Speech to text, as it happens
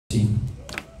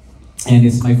and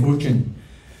it's my fortune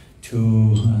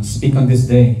to speak on this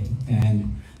day.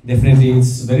 And definitely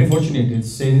it's very fortunate.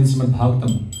 It's said in Srimad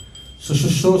Bhagavatam,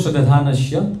 Sushusho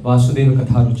Sadadhanasya Vasudeva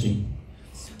Katharuchi.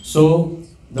 So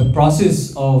the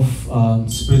process of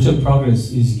spiritual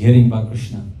progress is hearing about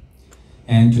Krishna.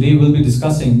 And today we'll be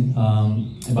discussing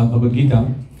about Bhagavad-Gita,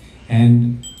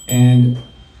 and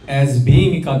as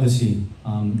being Ekadashi,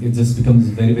 it just becomes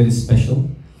very, very special.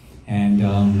 And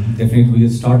definitely we'll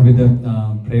start with the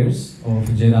prayers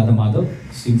of Jai Radha Madhav,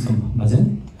 sing some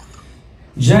bhajan.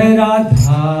 Jai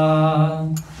Radha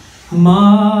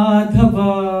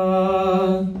Madhava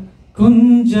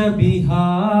Kunja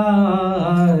Bihari,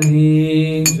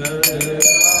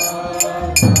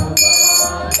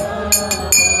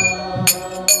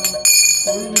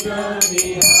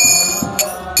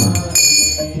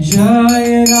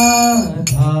 Jai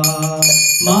Radha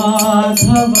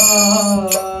Madhava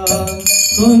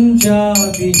Kunja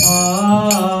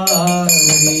Bihari,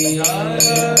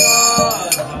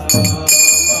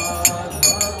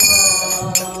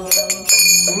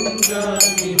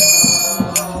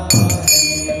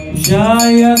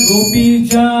 Jaya Gopi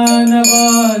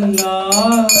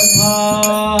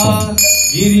Janavallabha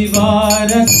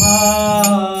Girivaradhari,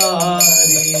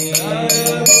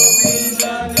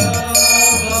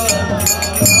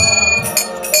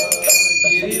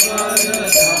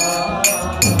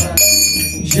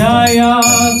 Jaya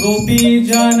Gopi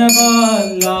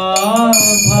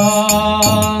Janavallabha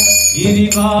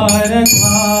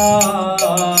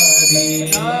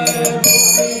Girivaradhari,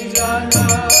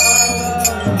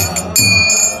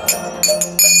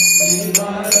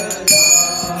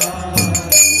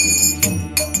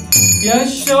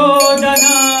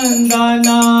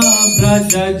 Yashodanandana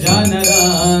Braja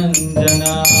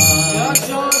Janaranjana,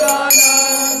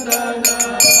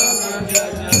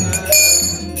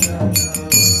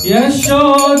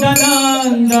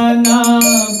 Yashodanandana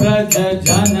Braja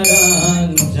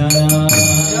Janaranjana,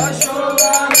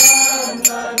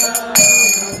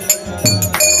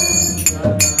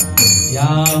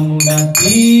 Yamuna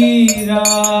Tira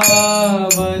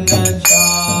Vanachari,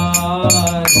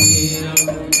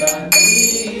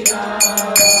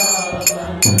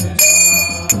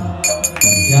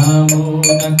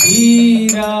 Yamuna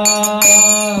Tira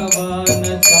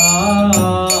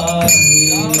Vanachari,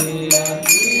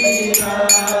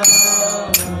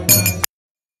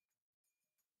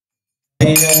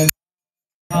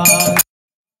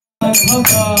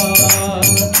 Madhava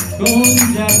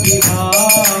Kunja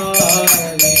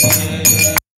Bihari,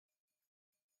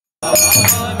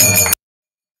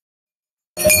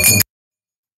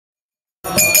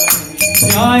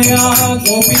 Jaya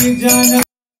Gopi Jana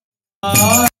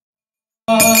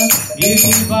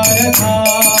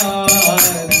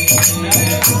Girivaradhari,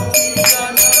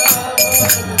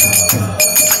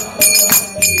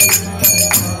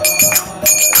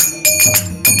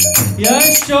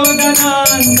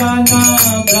 Yashodanandana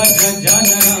Braja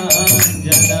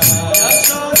Janaranjana,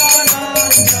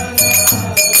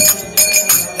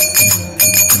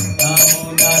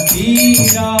 Yamuna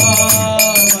Tira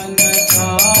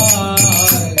Vanachari,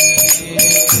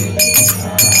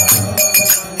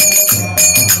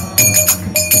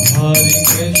 Hare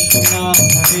Krishna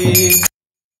Hare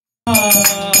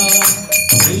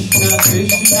Krishna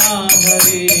Krishna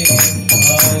Hare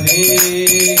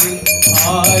Hare,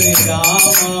 Hare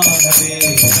Rama Hare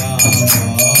Rama,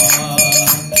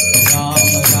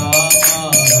 Rama Rama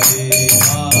Hare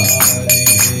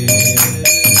Hare,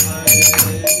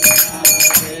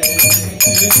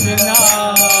 Krishna Hare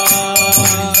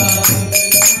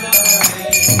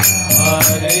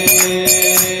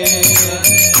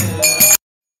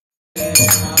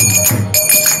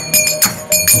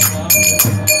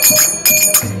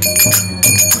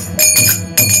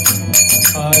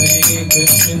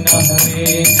Krishna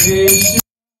Hare Krishna,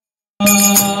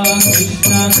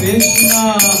 Krishna Krishna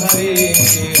Hare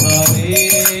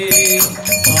Hare,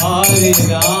 Hare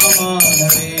Rama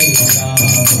Hare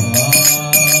Rama,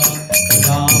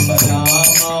 Rama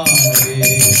Rama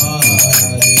Hare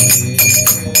Hare, Krishna Hare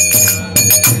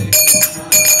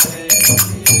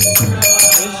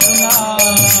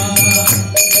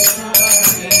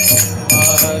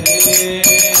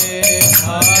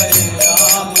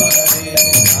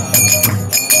Rama Hare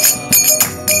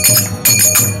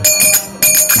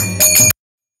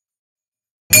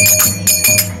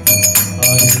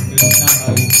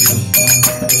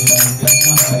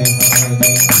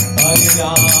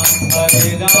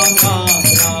Hare Ram, Ram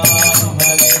Ram,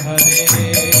 Hare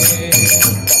Hare.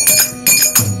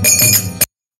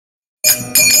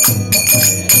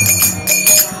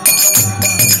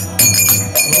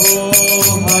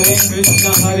 Oh, Hare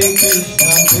Krishna, Krishna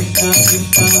Krishna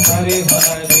Krishna Hare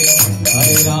Hare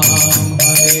Hare Ram Ram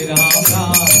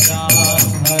Ram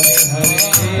Hare Hare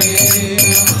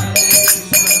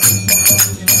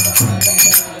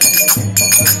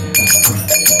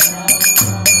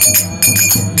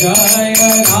Jai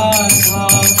Radha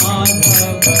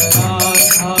Madhav Radha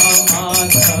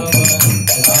Madhav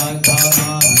Radha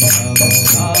Madhav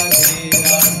Radhe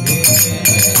Radhe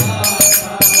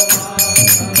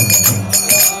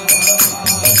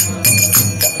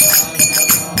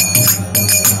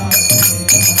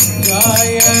Jai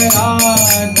Radha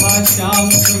Shyam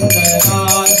Sundar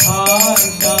Radha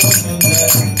Shyam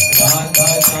Sundar Radha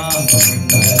Shyam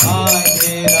Sundar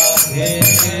Radhe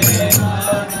Radhe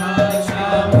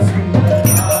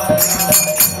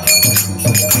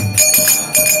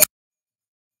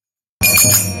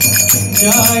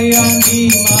Jaya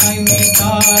Nimai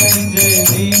Nitai Jaya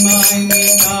Nimai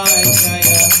Nitai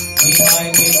Jaya Nimai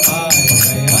Nitai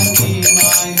Jaya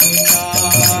Nimai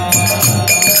Nitai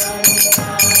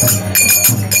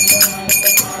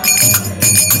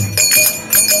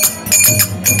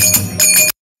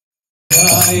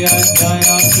Jaya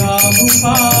Jaya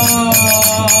Prabhupada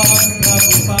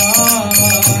Prabhupada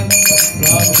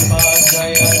Prabhupada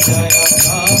Jaya Jaya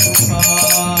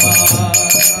Prabhupada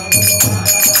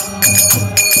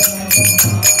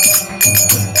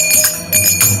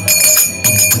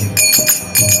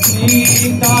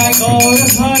Nitai Gaur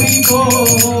Hari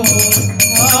Bol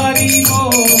Hari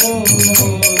Bol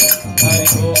Hari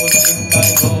Bol Nitai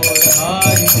Gaur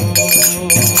Hari Bol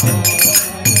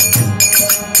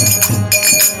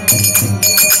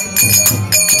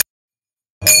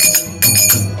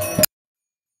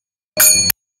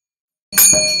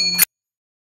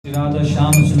Radha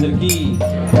Shyam सुंदर की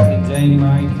जय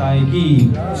निमाई ताई की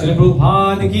श्री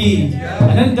प्रभुपाद की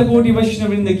अनंत कोटि वैष्णव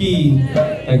वृंद की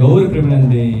गौर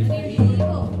प्रेमानंदे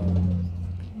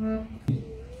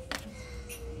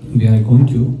We are going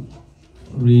to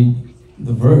read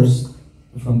the verse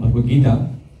from Bhagavad-Gita,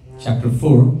 chapter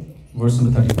 4, verse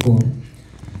number 34.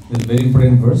 This is a very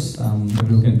important verse.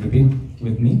 Maybe you can repeat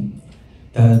with me.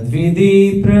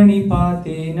 Tadvidi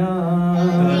pranipatena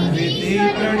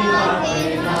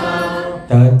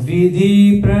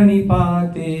Tadvidi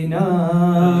pranipatena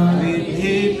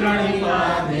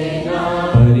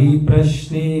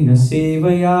Pariprashnena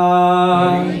sevaya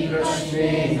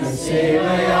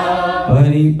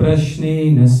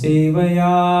Pariprashnena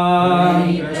sevaya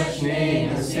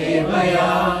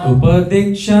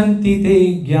Upadekshanti te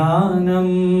jnanam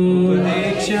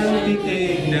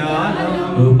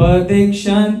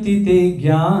Upadekshanti te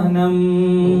jnanam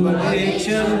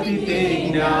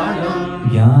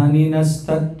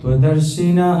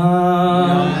Jnaninas-tattvadarshinaha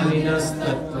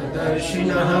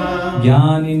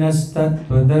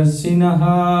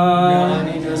Jnaninas-tattvadarshinaha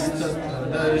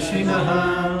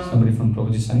Somebody from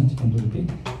Prabhuji's side, want to repeat?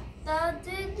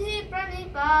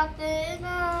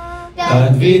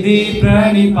 Tadvidi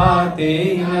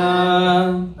pranipatena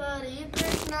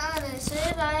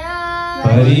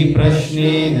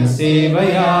Pariprashnena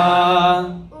sevaya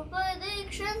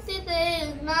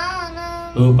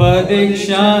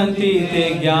Upadekshanti te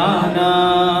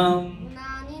jnanam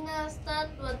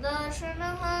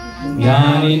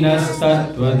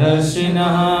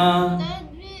Jnaninas-tattvadarshinaha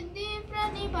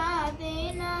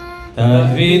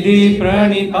Tadvidi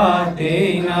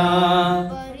pranipatena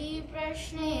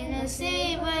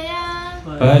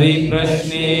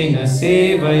Pariprashnena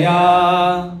sevaya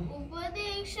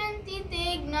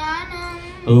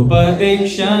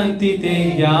Upadekshanti te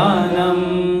jnanam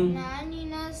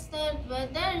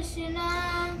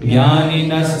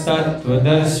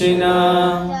Jnaninas-tattvadarshina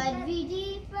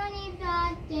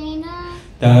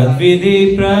Tadvidi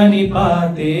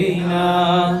pranipatena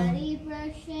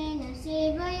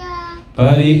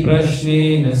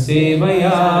Pariprashnena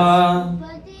sevaya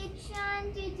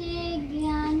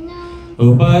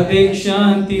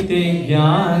Upadekshanti te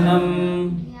jnanam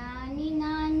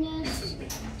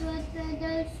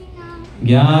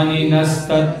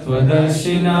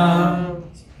Jnaninas-tattvadarshina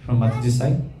From Mataji's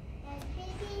side.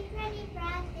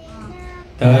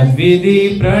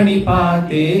 Tadvidi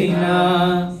pranipatena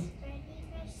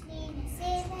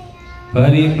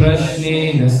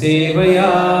Pariprashnena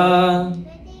sevaya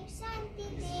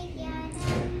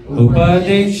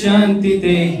Upadekshanti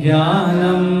te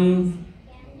jnanam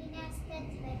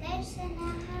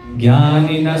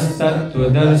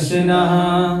Jnaninas-tattvadarshina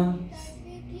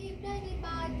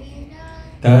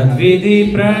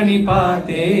Tadvidi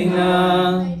pranipatena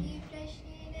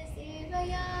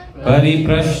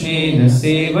Pariprashnena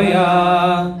sevaya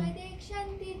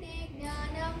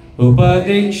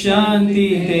Upadekshanti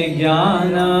te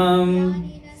jnanam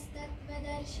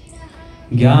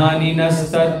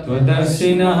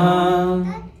ज्ञानिनस्तत्त्वदर्शिनः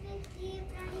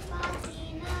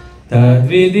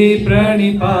तद्विधि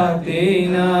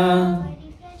प्रणिपातेन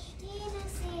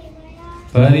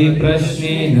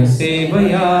परिप्रश्नेन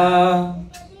सेवया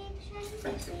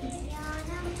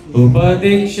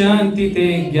उपदिक्षन्ति ते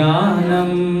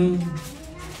ज्ञानम्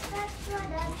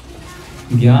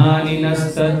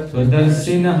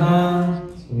ज्ञानिनस्तत्त्वदर्शिनः.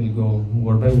 So we'll go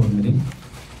word by word meaning.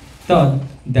 Third,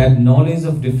 that knowledge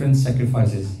of different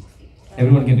sacrifices.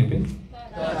 Everyone can repeat.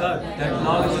 That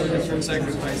knowledge of different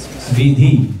sacrifices.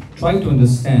 Vidhi, try to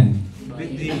understand.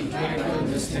 Vidhi, try to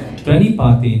understand.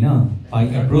 Pranipatena, by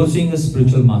approaching a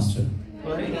spiritual master.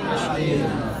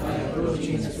 Pranipatena, by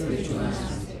approaching a spiritual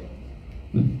master.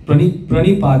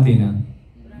 Pranipatena,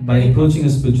 by approaching a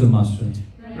spiritual master.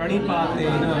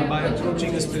 Pranipatena, by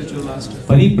approaching a spiritual master.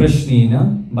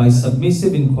 Pariprashnena, by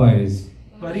submissive inquiries.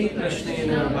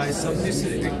 Pariprashnena, by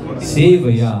submissive inquiries.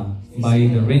 Sevaya, by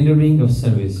the rendering of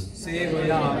service.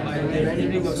 Sevaya, by the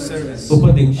rendering of service.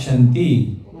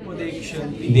 Upadikshanti,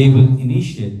 Upadikshanti, they will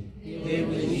initiate. They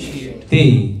will initiate.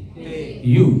 Te,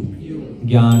 you,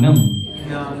 Jnanam,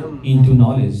 Jnanam, into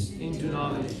knowledge. into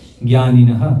knowledge.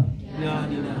 Jnaninaha,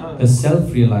 Jnaninaha, the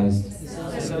self-realized.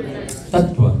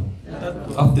 Tattva,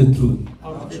 of the truth.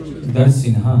 of truth.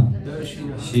 Darsinaha,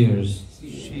 Darshinaha, seers.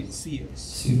 seers.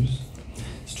 Seers.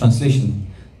 Translation.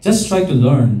 Just try to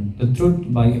learn the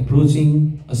truth by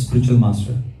approaching a spiritual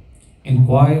master.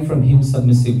 Inquire from him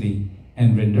submissively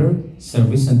and render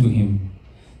service unto him.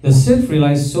 The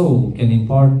self-realized soul can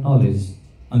impart knowledge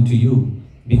unto you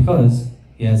because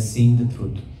he has seen the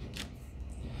truth.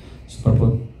 So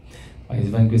purport by His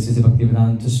Divine Grace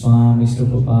Bhaktivedanta Swami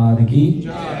Srila Prabhupada ki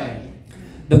Jai.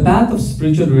 The path of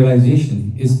spiritual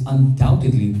realization is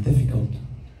undoubtedly difficult.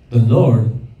 The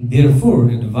Lord therefore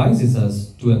advises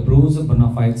us to approach a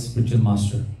bona fide spiritual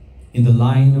master in the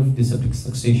line of disciplic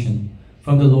succession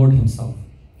from the Lord Himself.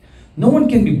 No one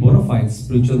can be bona fide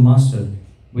spiritual master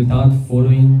without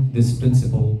following this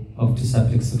principle of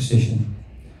disciplic succession.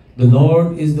 The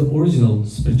Lord is the original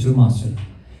spiritual master,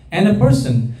 and a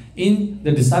person in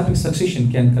the disciplic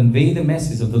succession can convey the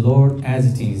message of the Lord as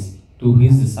it is to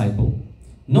his disciple.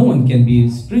 No one can be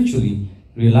spiritually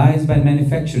realized by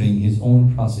manufacturing his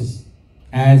own process,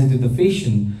 as it is the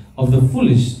fashion of the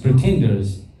foolish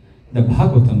pretenders. The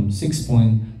Bhagavatam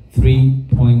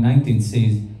 6.3.19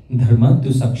 says, Dharma tu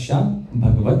sakshat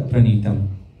Bhagavad Pranitam.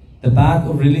 The path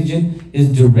of religion is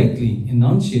directly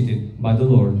enunciated by the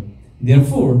Lord.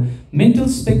 Therefore, mental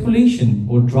speculation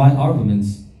or dry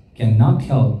arguments cannot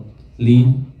help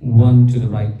lead one to the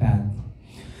right path.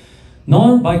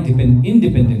 Nor by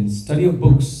independent study of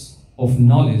books of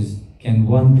knowledge can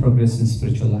one progress in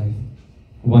spiritual life.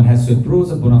 One has to approach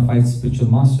a bona fide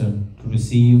spiritual master to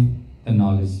receive the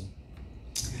knowledge.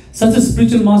 Such a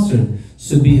spiritual master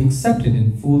should be accepted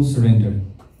in full surrender,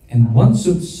 and one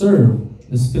should serve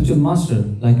the spiritual master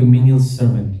like a menial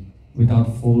servant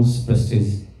without false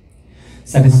prestige.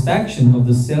 Satisfaction of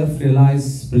the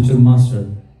self-realized spiritual master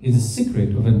is the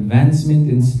secret of advancement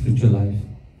in spiritual life.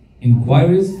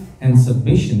 Inquiries and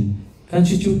submission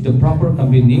constitute the proper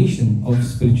combination of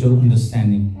spiritual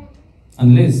understanding.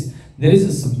 Unless there is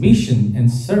a submission and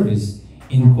service,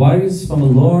 inquiries from a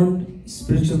learned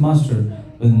spiritual master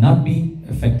will not be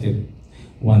effective.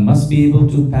 One must be able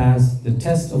to pass the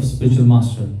test of spiritual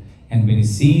master, and when he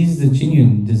sees the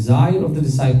genuine desire of the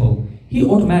disciple, he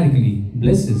automatically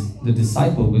blesses the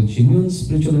disciple with genuine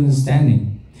spiritual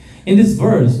understanding. In this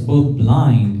verse, both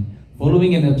blind,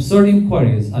 following and absurd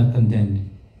inquiries are condemned.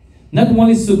 Not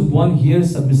only should one hear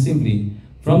submissively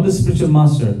from the spiritual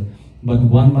master, but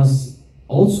one must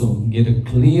also get a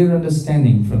clear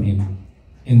understanding from him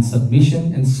in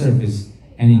submission and service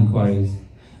and inquiries.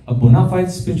 A bona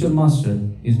fide spiritual master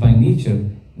is by nature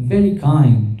very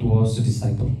kind towards the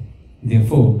disciple.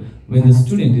 Therefore, when the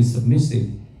student is submissive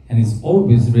and is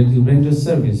always ready to render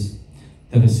service,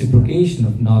 the reciprocation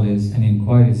of knowledge and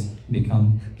inquiries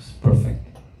becomes perfect.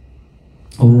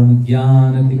 Om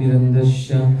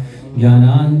Jnanatimirandasya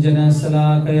Jnananjana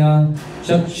Salakaya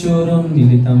Chakshurum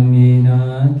Militam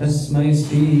Yena Tasmai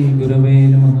Sri Gurave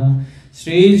Namaha.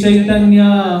 Sri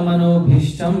Chaitanya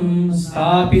Manobhishtam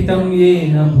Sthapitam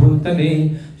Yena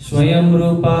Bhutale Swayam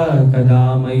Rupa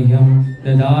Kadamahyam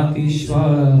Dadati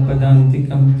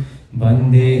Swapadantikam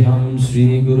Vandeham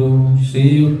Sri Guru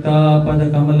Sri Yukta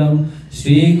Padakamalam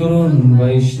Sri Gurun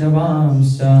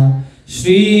Vaishnavamsa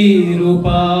Shri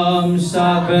Rupam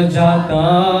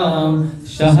Sagrajatam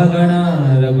Shahagana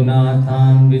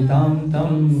Raghunatham Vitam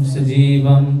Tam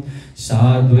Sajivam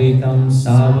Sadvaitam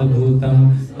Savadhutam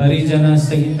Parijana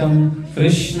Sahitam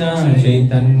Krishna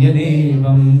Chaitanya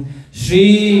Devam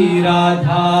Shri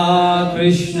Radha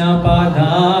Krishna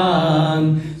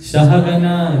Padan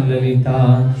Sahagana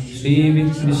Lalita Shri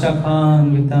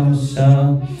Vishakhan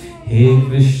Vitamsa. He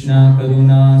Krishna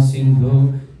Karuna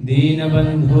Sindhu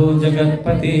Deenabandhu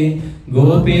Jagatpate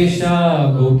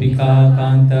Gopesha Gopika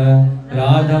Kanta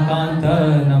Radha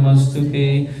Kanta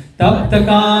Namastute Tapta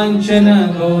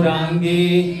Kanchana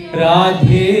Gaurangi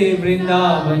Radhe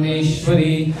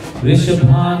Vrindavaneshwari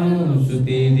Vrishabhanu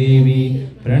Sute Devi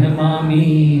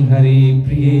Pranamami Hare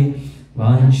Priye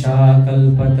Vancha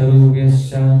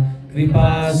Kalpataruvyascha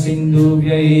Kripa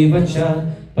Sindhuvya Evacha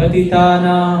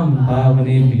Patitanam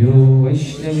Bhavanebhyo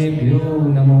Vaishnavebhyo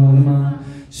Namo Namah.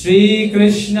 Shri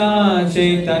Krishna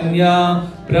Chaitanya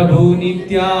Prabhu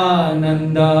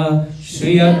Nityananda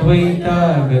Shri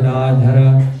Advaita Gadadhara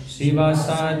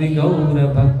Srivasadi Gaura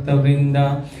Bhakta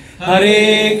Vrinda.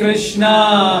 Hare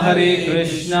Krishna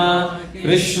Krishna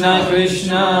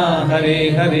Krishna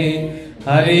Hare Hare,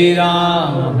 Hare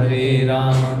Rama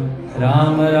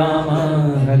Rama Rama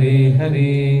Hare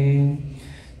Hare.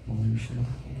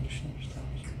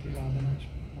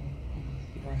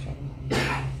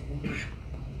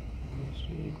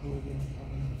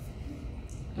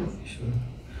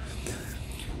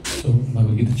 So,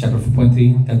 Bhagavad-Gita chapter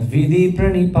 4.3, Tad Vidi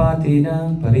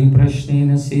Pranipatena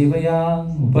Pariprashnena Sevaya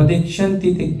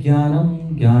Upadekshanti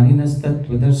Jnanam Jnaninas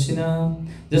Tattvadarshina.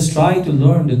 Just try to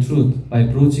learn the truth by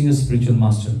approaching a spiritual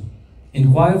master.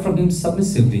 Inquire from him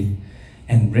submissively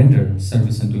and render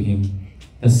service unto him.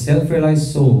 The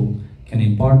self-realized soul can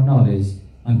impart knowledge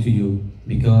unto you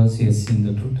because he has seen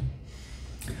the truth.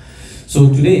 So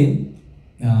today,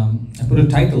 I put a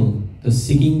title, The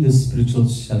Seeking the Spiritual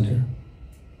Shelter.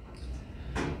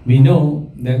 We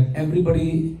know that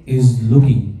everybody is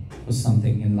looking for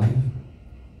something in life,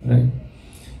 right?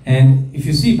 And if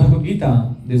you see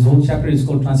Bhagavad-Gita, this whole chapter is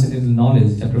called Transcendental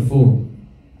Knowledge, chapter 4.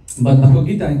 But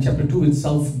Bhagavad-Gita in chapter 2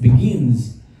 itself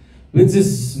begins with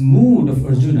this mood of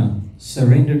Arjuna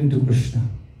surrendering to Krishna,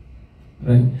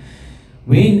 right?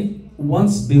 When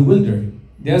once bewildered,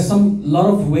 there are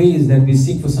lot of ways that we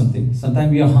seek for something.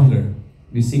 Sometimes we are hunger,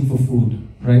 we seek for food,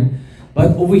 right?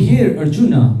 But over here,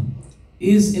 Arjuna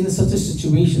is in such a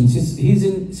situation. He's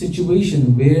in a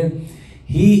situation where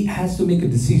he has to make a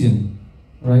decision,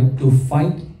 right? To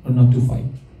fight or not to fight.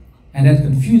 And that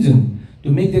confusion, to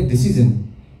make that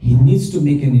decision, he needs to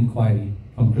make an inquiry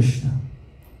from Krishna,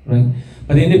 right?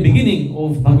 But in the beginning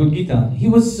of Bhagavad Gita, he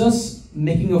was just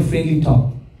making a friendly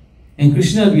talk. And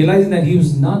Krishna, realizing that he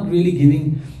was not really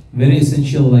giving very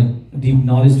essential, deep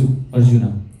knowledge to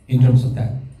Arjuna in terms of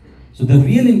that. So the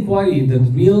real inquiry, the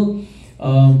real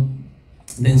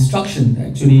the instruction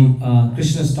actually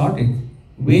Krishna started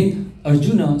when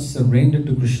Arjuna surrendered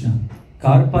to Krishna.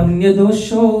 Karpanya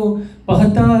dosho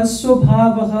pahata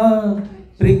swabhavaha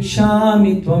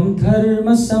prikshami tvam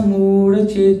dharma samura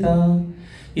cheta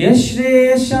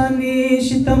yashreyashani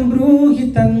shitam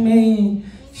bruhi tanme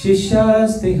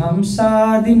shishyaste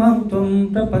hamsadimam tvam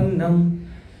prapannam.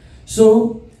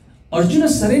 So Arjuna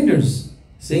surrenders,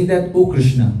 saying that, "Oh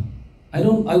Krishna, I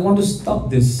want to stop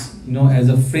this, as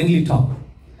a friendly talk.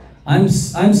 I'm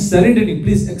surrendering.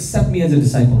 Please accept me as a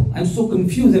disciple. I'm so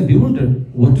confused and bewildered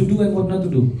what to do and what not to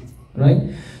do." Right?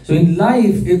 So in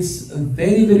life, it's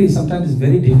very, very, sometimes it's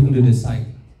very difficult to decide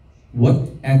what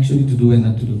actually to do and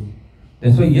not to do.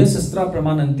 That's why yes, astra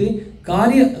pramanante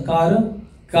karya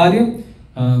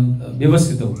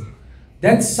vyavasthito.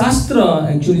 That Shastra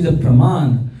actually, the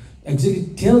Praman, actually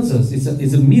tells us,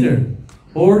 it's a mirror,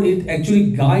 or it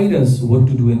actually guides us what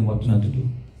to do and what not to do,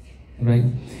 right?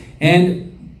 And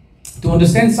to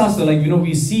understand Shastra,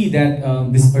 we see that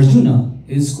this Arjuna,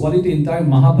 his quality, entire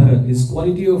Mahabharata, his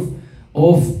quality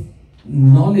of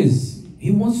knowledge,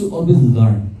 he wants to always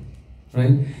learn,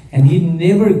 right? And he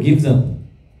never gives up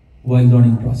while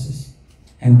learning process.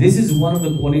 And this is one of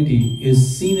the quality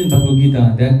is seen in Bhagavad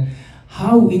Gita, that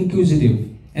how inquisitive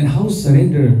and how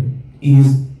surrender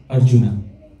is Arjuna,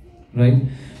 right?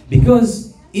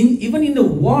 Because even in the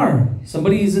war,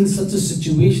 somebody is in such a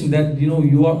situation that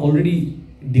you are already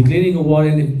declaring a war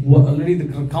and already the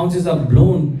counters are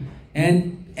blown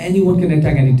and anyone can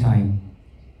attack any time,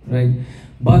 right?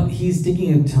 But he's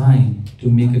taking a time to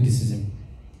make a decision,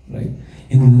 right?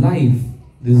 In life,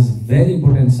 this is very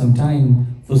important. Sometimes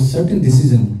for certain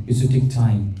decision, it should take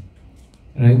time,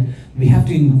 right? We have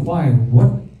to inquire,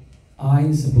 what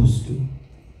I supposed to do?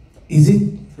 Is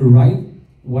it right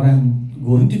what I'm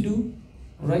going to do,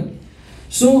 right?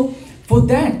 So for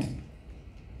that,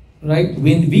 right,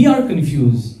 when we are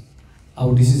confused,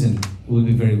 our decision will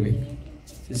be very weak.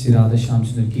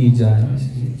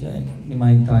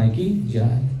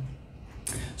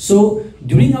 So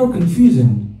during our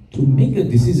confusion, to make a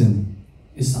decision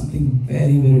is something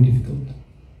very, very difficult,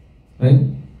 right?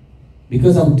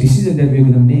 Because our decision that we're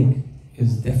going to make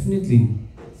is definitely,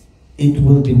 it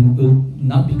will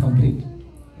not be complete,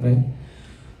 right?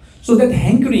 So that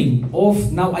hankering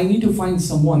of, now I need to find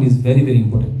someone is very, very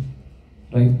important,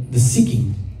 right? The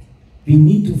seeking, we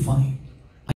need to find.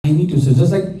 I need to search.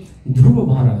 Just like Dhruva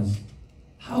Maharaj,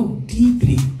 how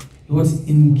deeply he was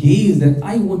engaged that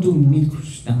I want to meet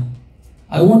Krishna.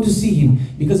 I want to see him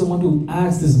because I want to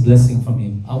ask this blessing from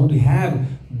him. I want to have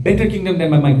better kingdom than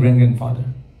my grandfather.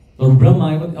 Lord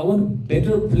Brahma, I want a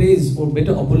better place or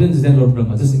better opulence than Lord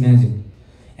Brahma. Just imagine.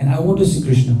 And I want to see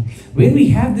Krishna. When we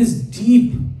have this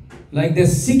deep, like they're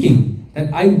seeking,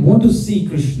 that I want to see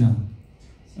Krishna,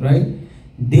 right?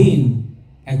 Then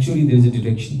actually there is a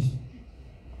direction,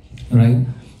 right?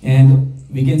 And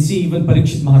we can see even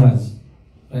Parikshit Maharaj,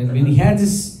 right? When he had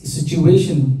this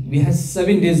situation, we had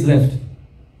 7 days left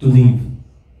to leave.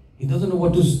 He doesn't know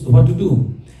what to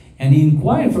do. And he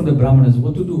inquired from the Brahmanas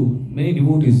what to do, many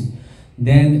devotees.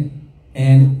 Then,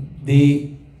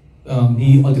 he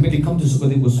ultimately come to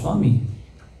Sukadeva Goswami,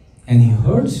 and he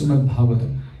heard Srimad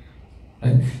Bhagavatam.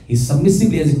 Right? He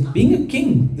submissively, as being a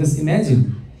king, just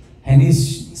imagine, and he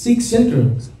seeks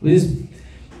shelter with his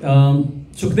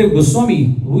Sukadeva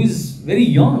Goswami, who is very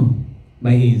young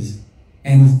by age,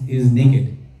 and is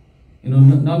naked.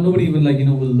 Nobody even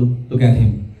will look at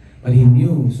him, but he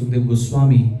knew Sukadeva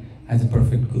Goswami as a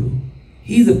perfect guru.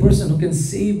 He is the person who can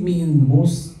save me in the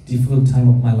most difficult time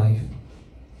of my life,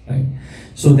 right?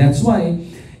 So that's why,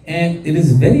 and it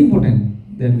is very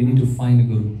important that we need to find a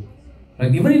guru,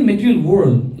 right? Even in material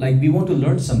world, like we want to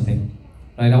learn something,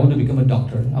 right? I want to become a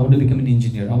doctor, I want to become an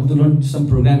engineer, I want to learn some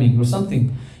programming or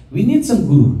something. We need some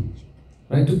guru,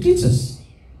 right, to teach us,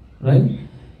 right?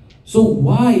 So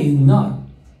why not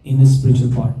in the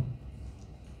spiritual part?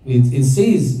 It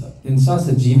says in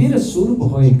Shastra, Jivira Surupa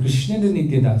Hoy Krishna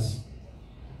Nityadas,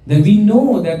 that we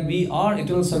know that we are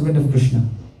eternal servant of Krishna.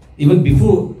 Even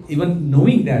before, even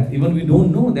knowing that, even we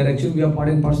don't know that actually we are part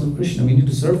and parcel of Krishna. We need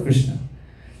to serve Krishna.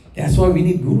 That's why we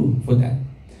need guru for that.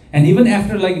 And even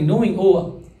after knowing,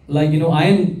 I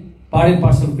am part and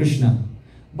parcel of Krishna,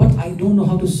 but I don't know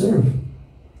how to serve,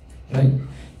 right?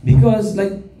 Because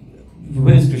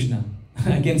where is Krishna?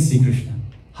 I can't see Krishna.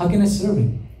 How can I serve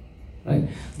him? Right?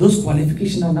 Those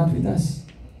qualifications are not with us,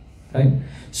 right?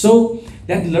 So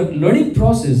that learning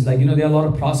process, there are a lot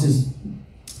of process.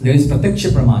 There is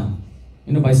pratyaksha praman.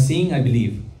 By seeing, I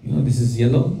believe. This is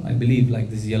yellow, I believe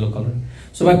this is yellow color.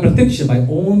 So by pratyaksha, by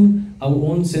our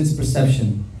own sense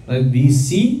perception, right? We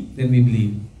see, then we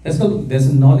believe. There's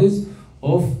a knowledge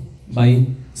of by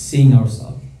seeing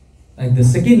ourselves. Right? The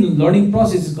second learning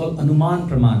process is called anuman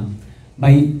praman.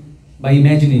 By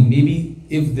imagining, maybe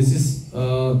if this is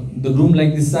the room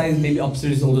like this size, maybe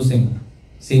upstairs is also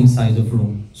same size of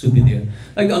room should be there.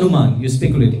 Like anuman, you're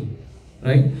speculating,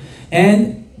 right?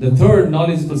 And the third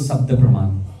knowledge is called sabda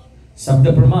praman.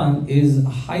 Sabda praman is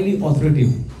highly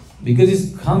authoritative because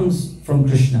it comes from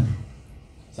Krishna.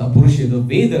 So Purusha, the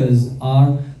Vedas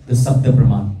are the sabda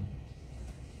praman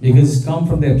because it's come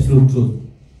from the absolute truth,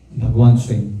 Bhagavan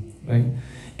Swayam, right?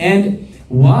 And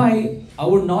why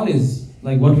our knowledge,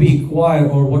 what we acquire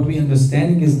or what we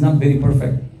understanding is not very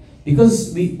perfect,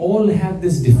 because we all have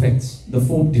these defects, the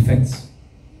 4 defects,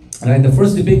 right? The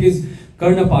first defect is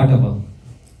karna patava.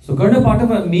 So karna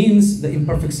patava means the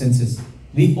imperfect senses.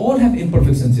 We all have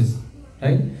imperfect senses,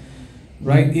 right?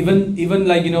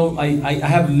 Even I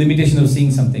have limitation of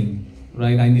seeing something,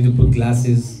 right? I need to put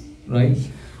glasses, right?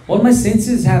 All my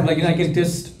senses have I can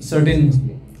taste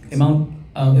certain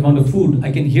amount of food.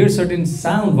 I can hear certain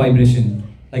sound vibration.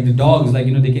 Like the dogs, they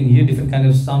can hear different kind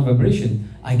of sound vibration.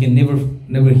 I can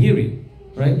never hear it,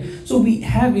 right? So we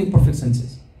have imperfect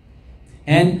senses.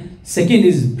 And second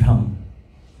is Brahm.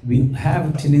 We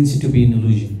have a tendency to be in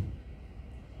illusion,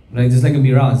 right? Just like a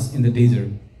mirage in the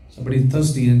desert. Somebody is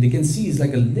thirsty and they can see it's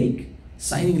like a lake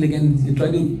shining, and they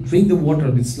try to drink the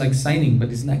water. It's like shining, but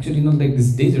it's actually not like this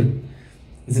desert.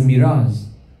 It's a mirage,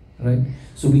 right?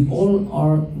 So we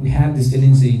have this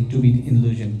tendency to be in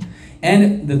illusion.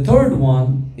 And the third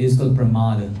one is called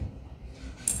pramada.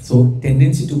 So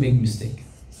tendency to make mistake.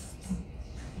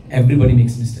 Everybody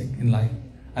makes mistake in life.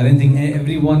 I don't think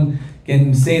everyone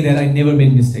can say that I never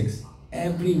made mistakes.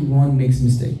 Everyone makes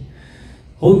mistake.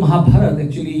 Whole Mahabharata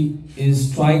actually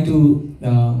is trying to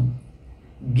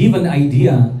give an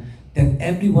idea that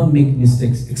everyone makes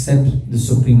mistakes except the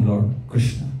Supreme Lord,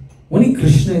 Krishna. Only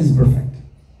Krishna is perfect,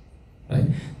 right?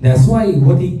 That's why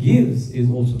what he gives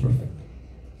is also perfect.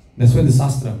 That's why the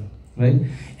Shastra, right?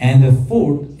 And the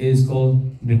fourth is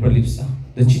called Vipralipsa,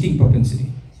 the cheating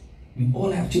propensity. We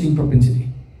all have cheating propensity.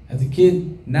 As a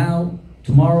kid, now,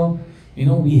 tomorrow.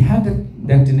 We have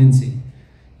that tendency.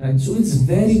 Right? So it's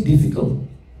very difficult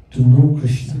to know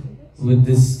Krishna with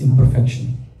this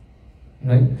imperfection.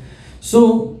 Right?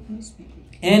 So,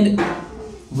 and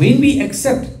when we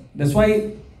accept, that's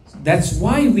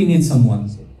why we need someone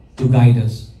to guide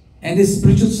us. And this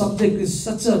spiritual subject is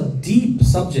such a deep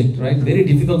subject, right? Very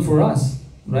difficult for us,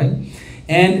 right?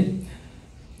 And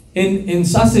in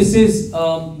Shastra it says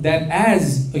that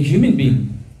as a human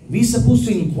being, we're supposed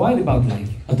to inquire about life.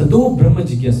 Atado Brahma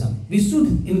Jigyasa. We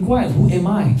should inquire, who am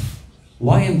I?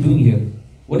 Why am I doing here?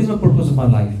 What is my purpose of my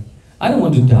life? I don't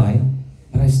want to die,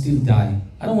 but I still die.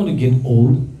 I don't want to get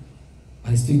old,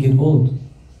 but I still get old.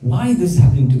 Why is this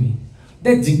happening to me?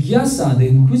 That jigyasa, the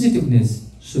inquisitiveness,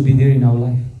 should be there in our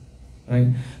life, right?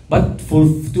 But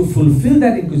to fulfill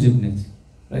that inquisitiveness,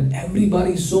 right?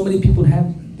 Everybody, so many people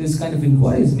have this kind of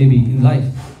inquiries maybe in life.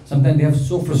 Sometimes they are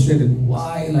so frustrated.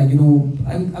 Why,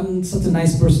 I'm such a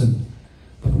nice person,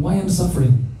 but why I'm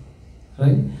suffering,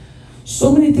 right?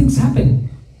 So many things happen,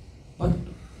 but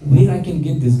where I can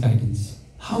get this guidance?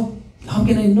 How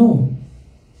can I know,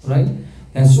 right?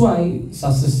 That's why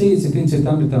Shastra says in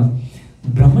Chaitamrita,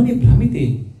 Brahmane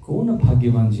Brahmite Kona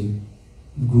Bhagyavanji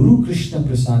Guru Krishna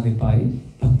Prasade Pai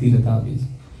Bhakti Latabis.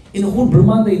 In the whole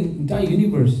Brahmanda, the entire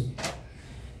universe,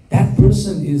 that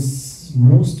person is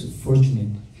most fortunate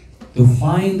to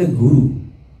find the Guru,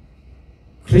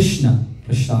 Krishna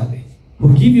Prasade, who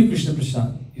give you Krishna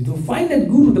Prasad. To find that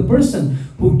Guru, the person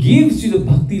who gives you the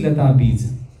Bhakti Lata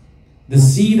beads, the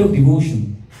seed of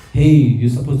devotion. Hey, you're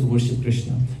supposed to worship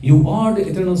Krishna. You are the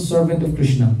eternal servant of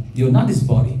Krishna. You're not his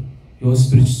body. You're a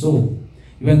spirit soul.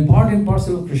 You are part and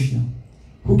parcel of Krishna.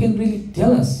 Who can really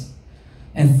tell us?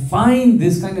 And find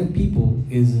this kind of people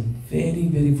is very,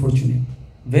 very fortunate.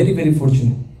 Very, very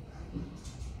fortunate.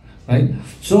 Right?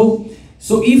 So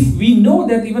if we know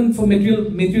that even for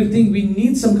material thing, we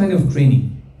need some kind of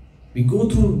training. We go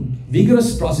through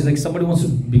vigorous process, like somebody wants to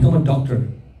become a doctor.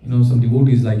 Some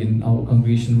devotees, like in our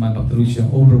congregation, my Bhakta Rusha,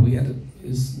 we had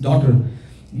his daughter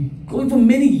going for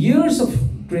many years of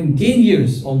training, 10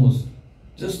 years almost,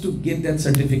 just to get that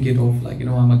certificate of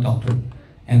I'm a doctor.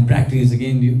 And practice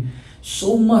again,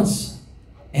 so much.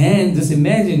 And just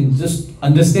imagine, just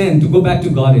understand, to go back to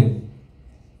Godhead,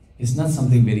 it's not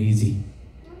something very easy.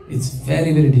 It's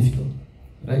very, very difficult,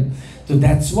 right? So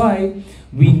that's why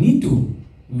we need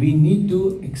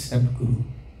to accept Guru.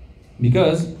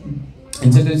 Because in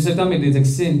Chaitamrita it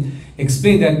is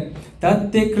explained that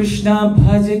Tatte Krishna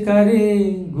bhaje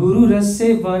kare Guru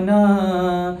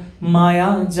rasevana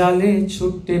Maya jale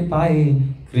chutte paye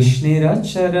Krishnera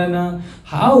charana.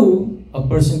 How a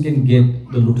person can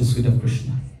get the lotus feet of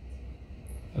Krishna,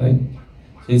 right?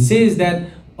 So it says that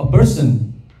a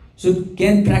person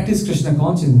can practice Krishna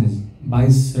consciousness by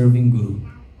serving Guru,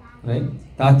 right?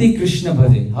 Tati Krishna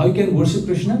bhaje. How you can worship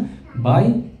Krishna?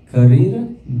 By karera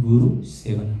Guru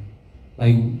sevana,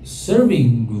 like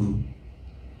serving Guru,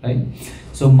 right?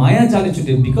 So Maya jale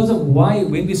chutte, because of why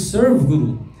when we serve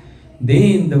Guru,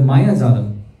 then the Maya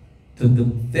jala, the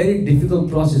very difficult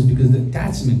process, because the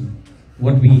attachment,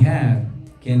 what we have,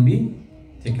 can be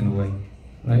taken away,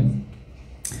 right?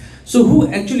 So who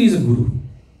actually is a Guru?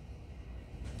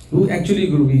 Who actually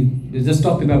Guru? We just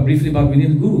talked briefly about we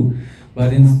need a Guru,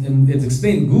 but it's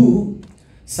explained, Guru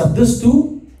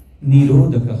sabdastu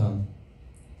nirodakaha.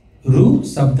 Guru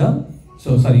sabdastu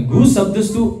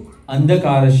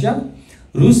andakarasya,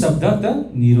 Ru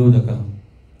sabdata nirodakaha.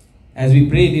 As we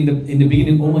prayed in the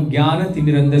beginning, Om Jnana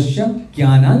Timirandasya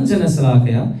Jnananjana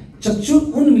Salakaya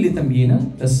Chakshur Unmilitam Yena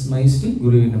Tasmai Sri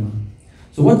Guru Namah.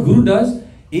 So what Guru does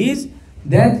is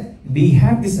that we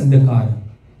have this andhakara.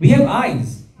 We have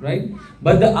eyes, right?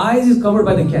 But the eyes is covered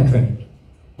by the cataract.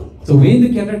 So when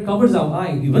the cataract covers our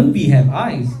eye, even we have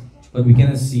eyes, but we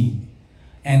cannot see.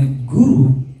 And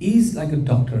Guru is like a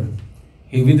doctor.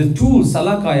 With the tools,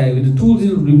 Salakaya, with the tools, he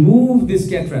will remove this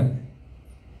cataract,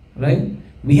 right?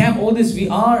 We have all this, we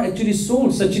are actually soul,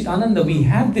 Sachit Ananda, we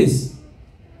have this.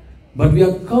 But we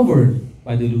are covered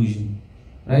by the illusion,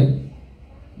 right?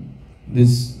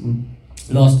 This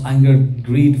lost anger,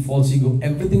 greed, false ego,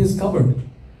 everything is covered.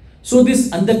 So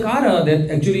this andhakara that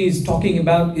actually is talking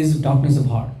about is darkness of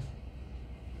heart.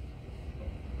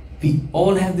 We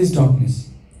all have this darkness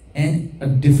and a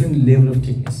different level of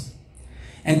thickness.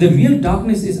 And the real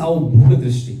darkness is our bhoga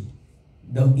drishti,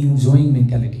 the enjoying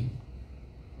mentality.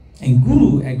 And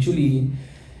Guru actually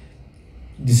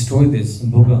destroyed this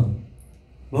bhoga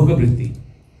vritti,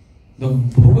 the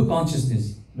bhoga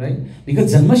consciousness, right?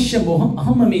 Because janmasya moham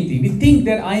aham amiti. We think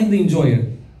that I am the enjoyer.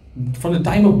 From the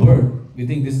time of birth, we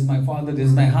think this is my father, this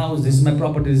is my house, this is my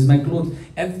property, this is my clothes,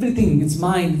 everything, it's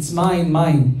mine,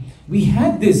 mine. We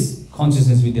have this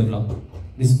consciousness we develop,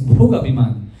 this bhoga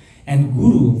abhiman. And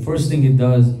Guru, first thing it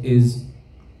does is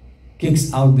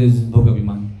kicks out this bhoga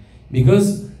abhiman.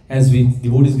 Because as we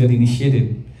devotees get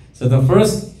initiated, so the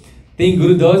first thing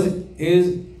Guru does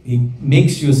is he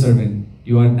makes you a servant.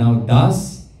 You are now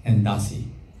das and dasi.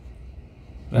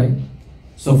 Right?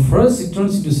 So first it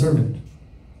turns into servant.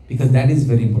 Because that is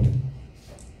very important.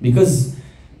 Because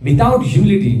without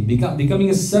humility, becoming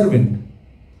a servant,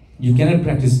 you cannot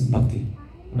practice bhakti.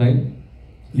 Right?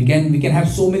 We can have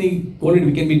so many qualities.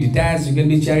 We can be detached, we can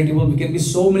be charitable, we can be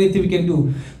so many things we can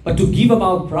do. But to give up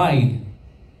our pride,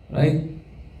 right?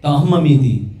 The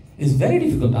ahamamiti is very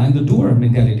difficult. I am the doer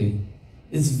mentality.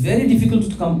 It's very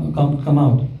difficult to come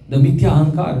out. The mithya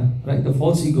ahankar, right? The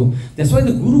false ego. That's why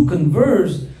the Guru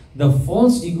converts the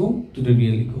false ego to the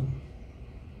real ego.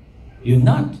 You're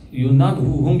not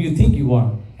whom you think you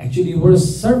are. Actually, you are a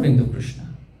servant of Krishna.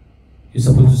 You're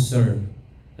supposed to serve.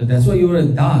 So that's why you are a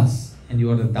das and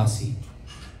you are a dasi.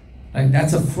 Right?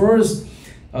 That's the first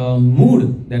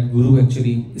mood that Guru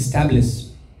actually established.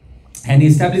 And he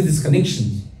established this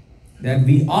connection that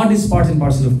we are this part and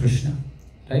parcel of Krishna.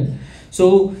 Right?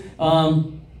 So,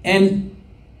 and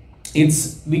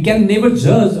we can never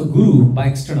judge a Guru by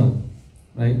external.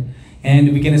 Right?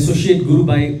 And we can associate Guru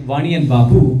by Vani and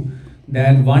Vapu.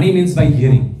 That Vani means by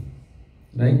hearing.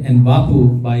 Right? And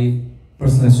Vapu by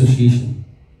personal association.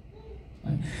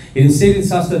 Right? It is said in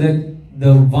Shastra that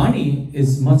the Vani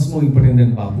is much more important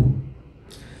than Vapu.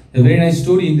 A very nice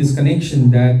story in this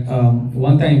connection that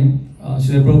one time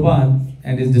Srila Prabhupada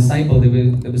and his disciple, they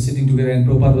were sitting together and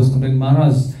Prabhupada was complaining,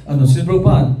 Maharaj, Srila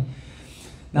Prabhupada,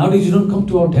 nowadays you don't come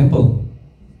to our temple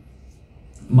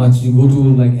much. You go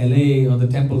to like LA or the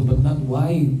temples, but not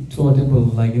why to our temple?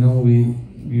 Like, you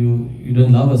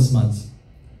don't love us much.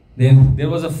 Then there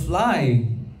was a fly,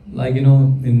 like, in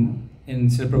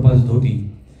Srila Prabhupada's dhoti.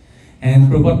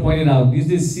 And Prabhupada pointed out,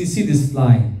 you see this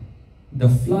fly. The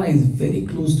fly is very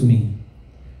close to me.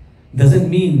 Doesn't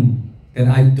mean that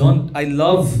I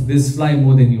love this fly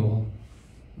more than you all.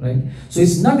 Right? So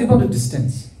it's not about the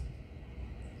distance.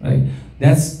 Right?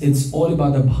 It's all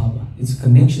about the bhava. It's a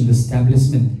connection, the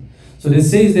establishment. So they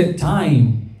says that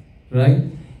time, right?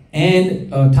 And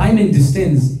time and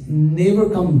distance never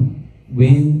come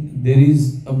when there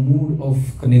is a mood of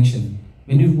connection.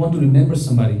 When you want to remember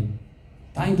somebody,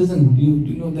 time doesn't,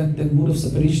 that mood of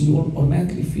separation you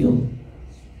automatically feel,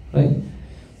 right?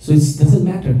 So it doesn't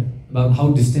matter about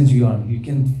how distant you are. You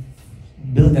can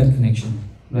build that connection,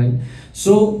 right?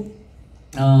 So,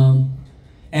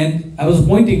 and I was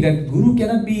pointing that Guru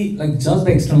cannot be like judged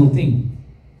by external thing.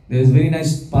 There is very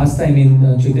nice pastime in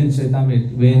Chaitanya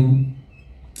Charitamrita when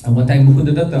one time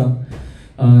Mukunda Datta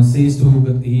says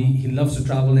to, he loves to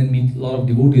travel and meet a lot of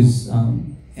devotees,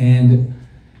 and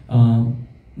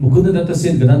Mukunda Datta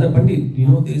said, Gadadhar Pandit,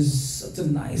 there is such a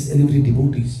nice elevated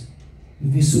devotees.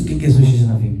 We should take association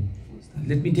of him.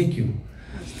 Let me take you.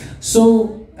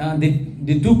 So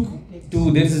they took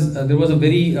to, there was a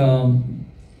very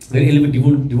elevated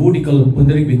devotee called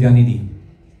Pundarik Vidyanidhi.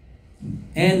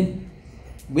 And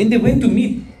when they went to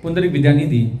meet Pundarik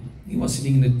Vidyanidhi, he was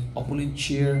sitting in an opulent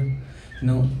chair,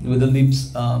 with the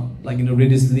lips,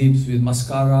 reddish lips, with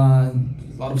mascara, and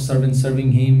a lot of servants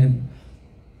serving him, and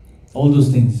all those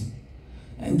things.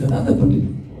 And the other Pandit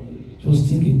was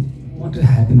thinking, what will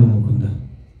happen to Mukunda?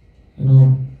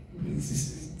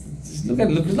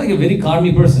 Looks like a very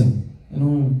karmi person.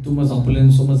 Too much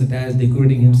opulence, so much attached,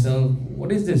 decorating himself.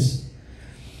 What is this?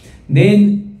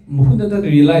 Then Mukunda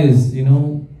realized,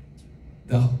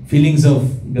 the feelings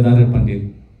of Gadadhar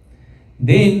Pandit.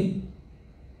 Then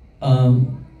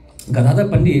Gadadhar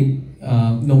Pandit,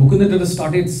 Mukunda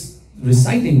started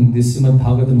reciting this Srimad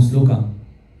Bhagavatam sloka.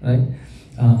 Right?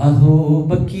 Aho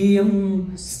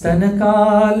bakiyam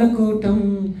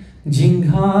stanakalakutam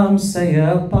jingham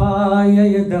sayapaya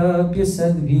yadapya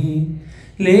sadvi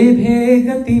lebhe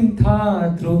gatim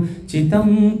thatru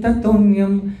chitam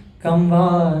tatonyam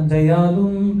kamva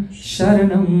dayalum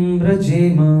sharanam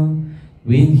brajema.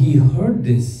 When he heard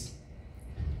this,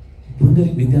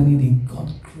 Pundarik Vidyanidhi got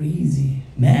crazy,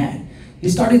 mad. He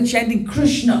started chanting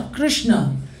Krishna,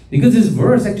 Krishna. Because this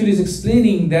verse actually is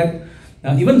explaining that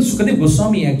even Sukadev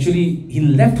Goswami actually, he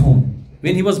left home.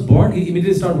 When he was born, he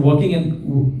immediately started walking and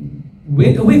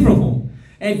went away from home.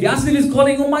 And Vyasadeva is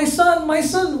calling, oh my son,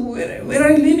 where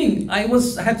are you living? I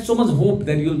had so much hope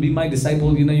that you'll be my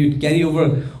disciple, you'd carry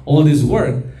over all this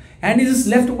work. And he just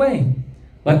left away.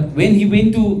 But when he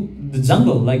went to the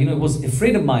jungle, he was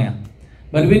afraid of Maya.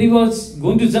 But when he was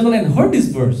going to the jungle and heard this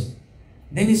verse,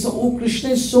 then he saw, oh,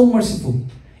 Krishna is so merciful.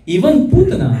 Even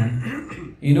Putana,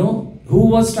 who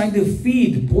was trying to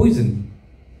feed poison,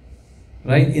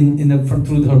 right,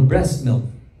 through her breast milk.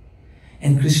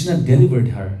 And Krishna delivered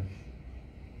her,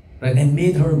 right, and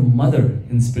made her mother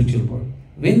in spiritual world.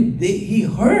 When he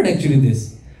heard actually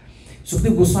this,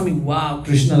 Sukadeva Goswami, wow,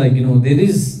 Krishna, like, there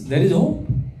is hope.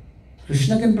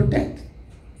 Krishna can protect.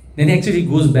 Then actually he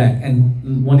goes back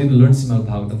and wanted to learn Srimad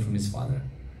Bhagavatam from his father.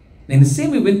 And in the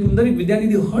same way, when Pundarik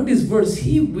Vidyanidhi heard this verse,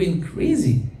 he went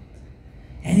crazy.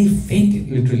 And he fainted,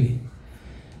 literally.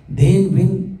 Then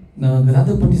when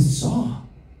Gadadhar Pandit saw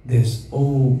this,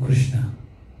 oh Krishna,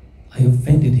 I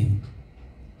offended him.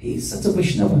 He is such a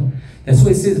Vaishnava. That's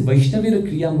why it says, Vaishnavira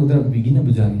Kriya Mudra Vigina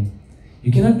Bhujani.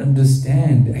 You cannot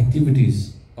understand the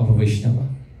activities of a Vaishnava.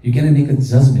 You cannot make a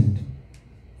judgment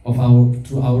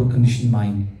through our conditioned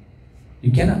mind.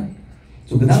 You cannot.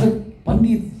 So Gadadhar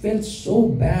Pandit felt so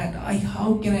bad.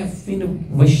 How can I offend a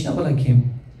Vaishnava like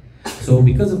him? So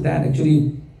because of that,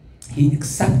 actually, he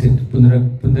accepted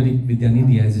Pundarik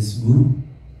Vidyanidhi as his guru.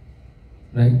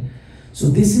 Right? So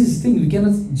this is the thing. We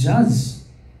cannot judge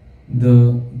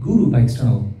the guru by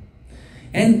external.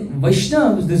 And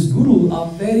Vaishnavas, this guru, are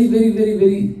very, very, very,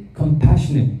 very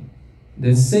compassionate.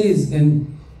 There says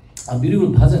in a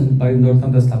beautiful bhajan by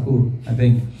Narottam Das Thakur, I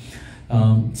think,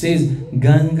 says,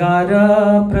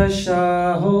 Gangara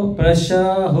prasha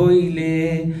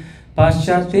hoile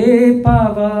paschate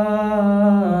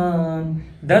pavan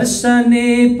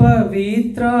darsane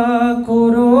pavitra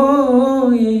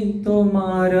koro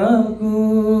tomara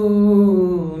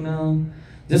guna.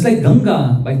 Just like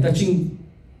Ganga, by touching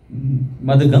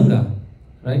Mother Ganga,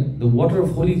 right? The water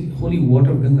of holy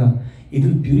water of Ganga, it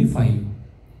will purify you,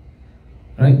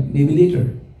 right? Maybe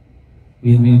later,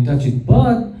 when we touch it.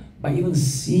 But by even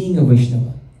seeing a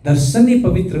Vaishnava, darsane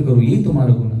pavitra karo, ye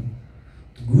tumhara guna.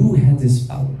 The Guru has this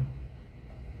power.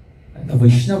 Right? A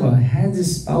Vaishnava has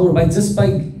this power by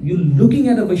you looking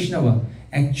at a Vaishnava.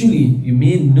 Actually, you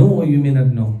may know or you may not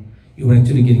know, you are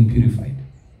actually getting purified.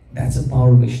 That's the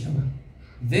power of Vaishnava.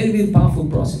 Very, very powerful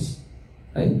process,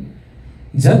 right?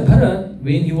 Jat Bharat,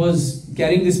 when he was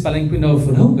carrying this palanquin of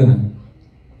Raghugana,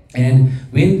 and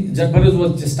when Jat Bharat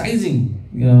was chastising,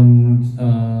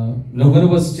 Raghugana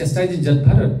was chastising Jat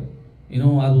Bharat,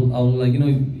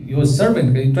 your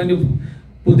servant, you're trying to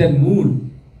put that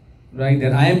mood, right,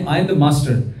 that I am the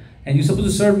master, and you're supposed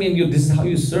to serve me, and this is how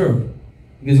you serve.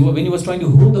 Because when he was trying to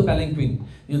hold the palanquin,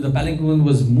 the palanquin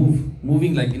was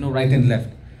moving like, right and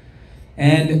left.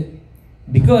 And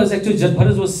because actually Jat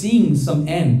Bharat was seeing some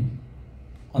ant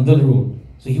on the road,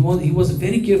 so he was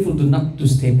very careful not to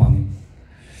step on him.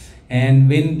 And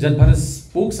when Jat Bharat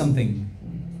spoke something,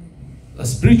 a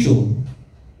spiritual,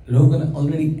 Raghugana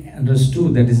already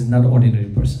understood that this is not an ordinary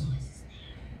person.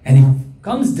 And he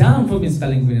comes down from his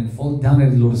palanquin and falls down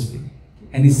at the lotus feet.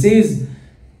 And he says,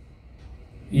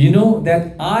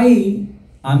 that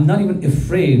I'm not even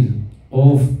afraid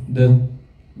of the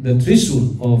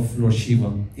Trishul of Lord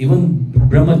Shiva, even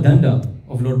Brahma Danda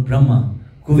of Lord Brahma,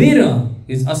 Kuvera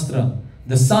is Astra,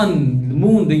 the sun, the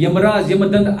moon, the Yamaraj,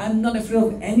 Yamadanda. I'm not afraid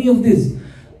of any of this,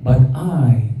 but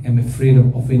I am afraid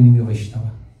of offending a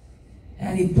Vaishnava.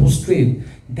 And he prostrated.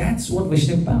 That's what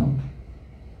Vaishnava found.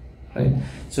 Right?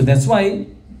 So that's why,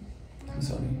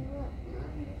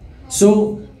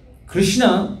 So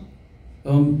Krishna,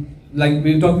 like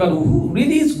we talked about, who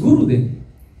really is Guru then?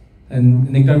 And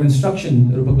in Nectar of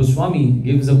Instruction, Rupa Goswami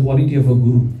gives the quality of a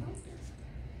Guru.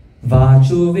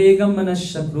 Vacho vegam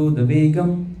manashakruda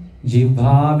vegam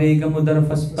jibha vegam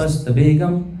udarpaspasta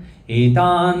vegam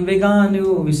etan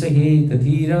veganu visaheta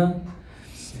thira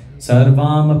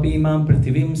sarvam apimam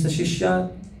prithivim sashishya.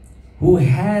 Who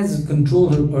has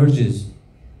controlled her urges,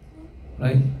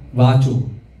 right? Vacho,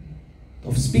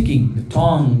 of speaking, the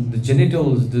tongue, the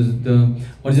genitals,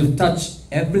 the touch,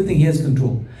 everything he has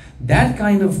control. That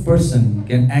kind of person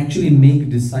can actually make a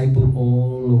disciple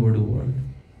all over the world.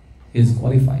 He is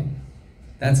qualified.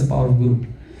 That's the power of Guru.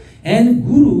 And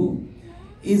Guru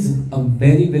is a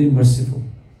very, very merciful,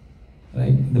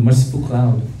 right? The merciful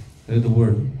cloud, the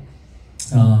word.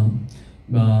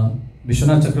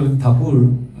 Vishwanath Chakravarti Thakur,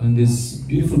 in this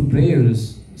beautiful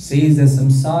prayers, says that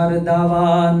samsara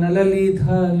dava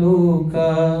nalalidha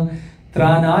loka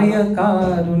tranaya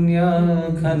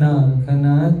karunya khana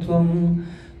khanatvam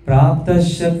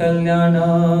praptasya kalyana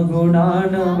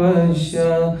gunana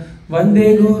vasya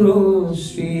vande guru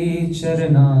shri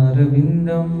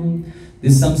charanaravindam.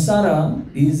 This samsara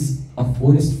is a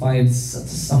forest fire, it's such a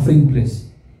suffering place.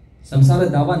 Samsara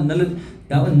dava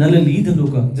nalalidha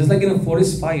loka, just like in a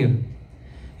forest fire.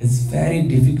 It's very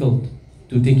difficult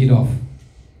to take it off.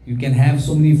 You can have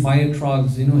so many fire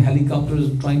trucks,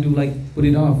 helicopters trying to put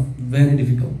it off. Very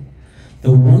difficult. The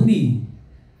only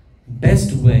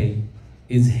best way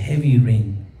is heavy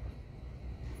rain.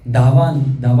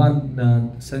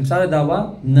 Sansara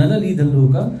Dava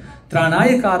Nalalidaluka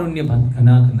Tranaya Karunya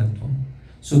Ghana Kanatva.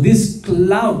 So this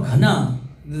cloud, Ghana,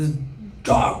 this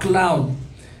dark cloud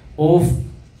of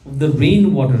the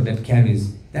rainwater that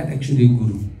carries, that actually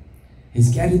Guru.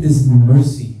 He's carried this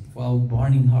mercy for our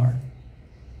burning heart.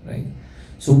 Right?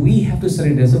 So we have to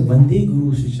surrender. As a Vande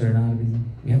Guru Sri Charanarvinda,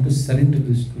 we have to surrender to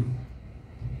this Guru.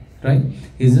 Right?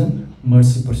 He's a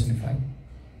mercy personified.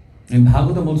 In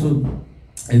Bhagavatam also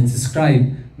it's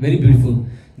described very beautiful.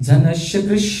 Janasya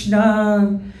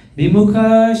Krishna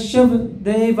Vimukasya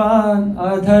Devan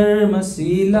Adharma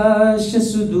Silasya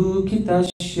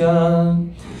Sudukhitasya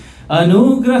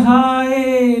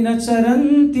Anugrahaye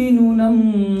Nacharanti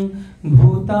Nunam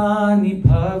Bhutani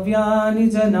Bhavyani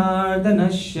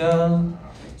Janardanasya.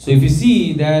 So if you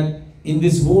see that in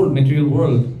this world, material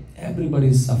world, everybody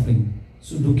is suffering.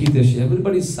 Sudukhitasya,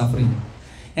 everybody is suffering.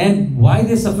 And why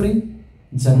they are suffering?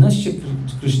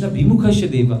 Janasya Krishna Bhimukhasya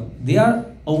Deva. They are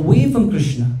away from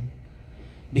Krishna.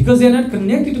 Because they are not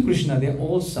connected to Krishna, they are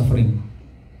all suffering.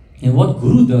 And what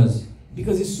Guru does,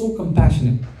 because he's so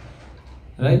compassionate,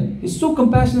 right? He's so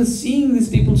compassionate seeing these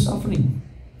people suffering.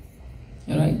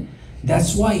 Right?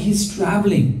 That's why he's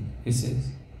traveling, he says.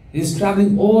 He's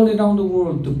traveling all around the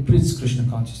world to preach Krishna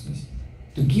consciousness,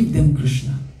 to give them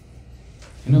Krishna.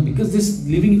 Because this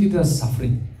living entity are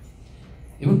suffering.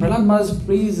 Even Prahlad Maharaj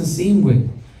prays the same way,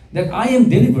 that I am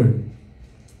delivered.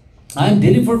 I am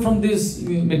delivered from this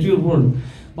material world.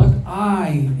 But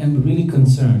I am really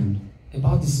concerned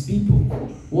about these people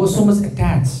who are so much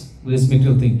attached with this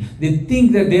material thing. They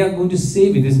think that they are going to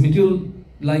save it. This material,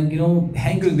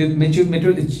 hankering, the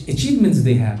material achievements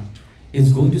they have,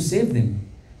 is going to save them.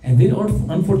 And very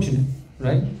unfortunate,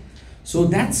 right? So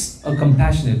that's a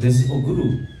compassionate, this is a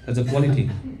Guru, that's a quality,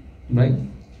 right?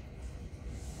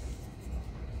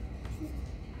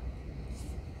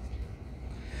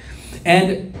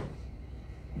 And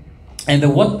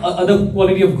what other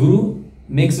quality of Guru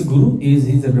makes a Guru is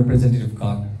he's a representative of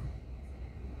God,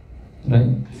 right?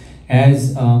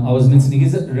 As I was mentioning,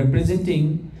 he's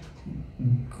representing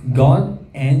God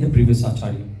and the previous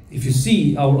Acharya. If you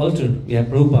see our altar, we have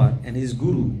Prabhupada and his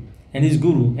Guru, and his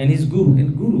Guru, and his Guru,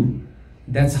 and Guru.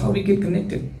 That's how we get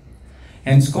connected.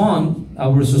 And SCON,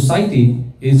 our society,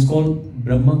 is called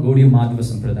Brahma Gaudiya Madhava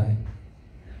Sampradaya.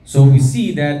 So we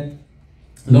see that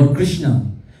Lord Krishna,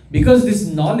 because this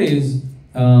knowledge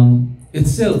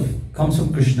itself comes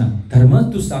from Krishna, Dharma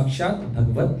tu Sakshat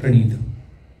Bhagavad Pranita,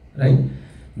 right?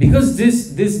 Because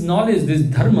this knowledge, this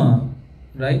Dharma,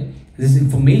 right, this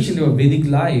information of Vedic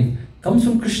life comes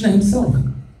from Krishna himself,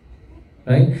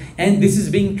 right? And this is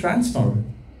being transferred,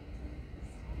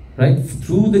 right,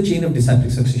 through the chain of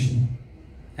disciplic succession.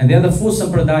 And there are the 4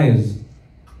 Sampradayas,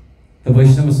 the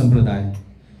Vaishnava Sampradaya.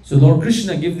 So Lord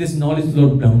Krishna gives this knowledge to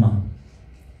Lord Brahma,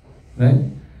 right?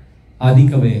 Adi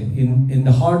Kavaya, in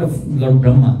the heart of Lord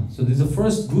Brahma. So this is the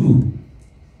first Guru.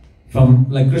 From,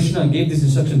 like Krishna gave this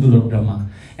instruction to Lord Brahma.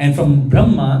 And from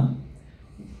Brahma,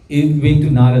 it went to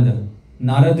Narada.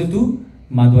 Narada to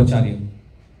Madhvacharya.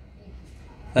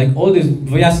 Like all this,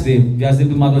 Vyasadeva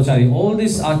to Madhvacharya, all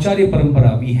this Acharya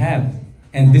Parampara we have.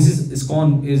 And this is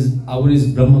ISKCON, is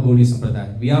Brahma Gaudiya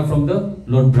Sampradaya. We are from the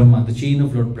Lord Brahma, the chain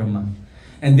of Lord Brahma.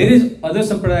 And there is other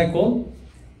Sampradaya called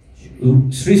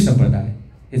Sri Sampradaya.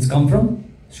 It's come from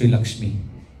Sri Lakshmi.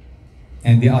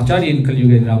 And the Acharya in Kali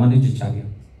Yuga is Ramanujacharya.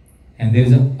 And there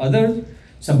is other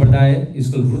Sampradaya is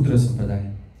called Rudra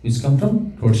Sampradaya, which come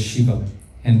from Lord Shiva.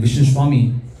 And Vishnu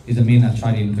Swami is the main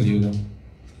Acharya in Kali Yuga.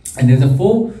 And there's a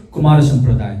 4 Kumara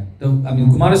Sampradaya.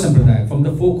 Kumara Sampradaya from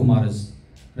the 4 Kumaras,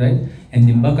 right? And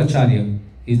Nimbakacharya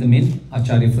is the main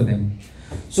Acharya for them.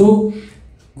 So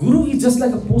Guru is just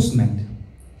like a postman.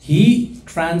 He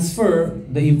transfers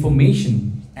the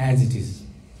information as it is.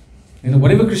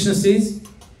 Whatever Krishna says,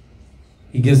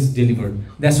 he gets delivered.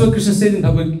 That's what Krishna says in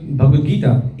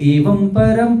Bhagavad-Gita. Evam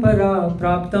parampara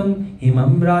praptam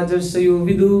himam rajarsayo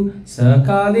vidu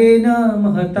sakalena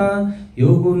mahata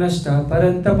yogo nashta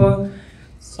parantapa.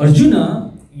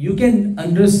 Arjuna, you can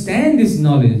understand this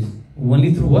knowledge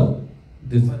only through what?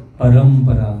 This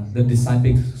parampara, the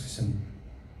disciplic succession.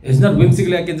 It's not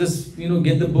whimsically, I can just,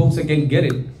 get the books, I can get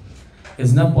it.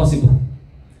 It's not possible,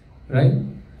 right?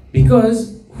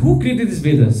 Because who created this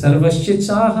Veda? Sarvasya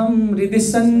chaham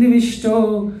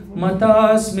hridisannivishto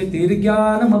mata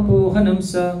smritirgyanam apohanam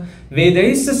sa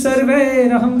vedaisa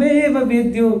sarvairaham veva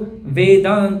vedyo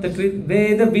vedanta krit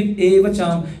veda vid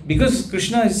evacham. Because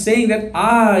Krishna is saying that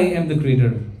I am the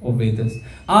creator of Vedas.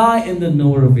 I am the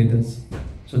knower of Vedas.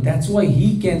 So that's why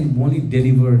he can only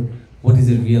deliver what is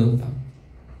the real,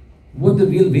 what the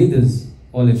real Vedas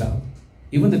all about.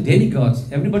 Even the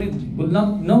demigods, everybody will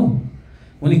not know.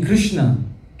 Only Krishna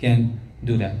can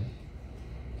do that.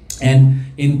 And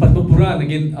in Padma Puran,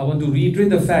 again, I want to reiterate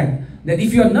the fact that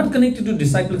if you are not connected to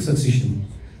disciplic succession,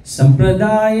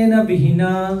 Sampradayana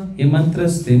Vihina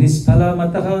Yamantraste Nisphala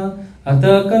Mataha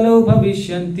Ata Kalau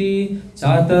Bhavishyanti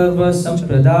Chatarva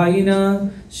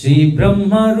Sampradayina Shri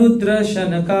Brahma Rudra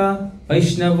Shanaka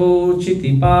Vaishnavo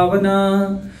Chiti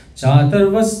Pavana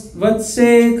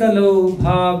Chatarvatse Kalau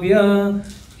Bhavya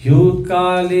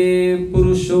Yutkale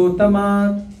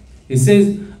Purushottama. It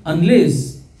says,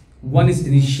 unless one is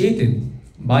initiated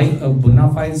by a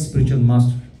bona fide spiritual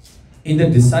master in the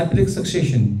disciplic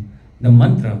succession, the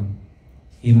mantra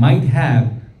he might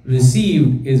have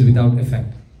received is without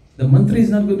effect. The mantra is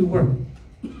not going to work,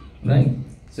 right?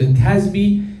 So it has to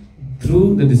be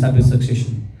through the disciplic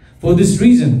succession. For this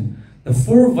reason, the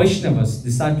four Vaishnavas,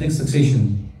 disciplic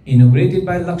succession, inaugurated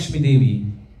by Lakshmi Devi,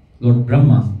 Lord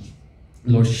Brahma,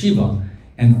 Lord Shiva,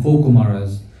 and four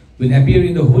Kumaras, will appear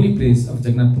in the holy place of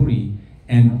Jagannath Puri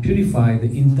and purify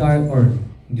the entire earth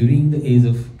during the age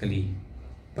of Kali,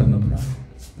 Padma Purana,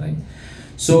 right?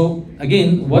 So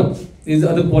again, what is the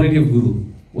other quality of Guru?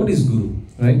 What is Guru,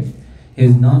 right? He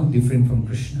is not different from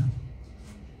Krishna.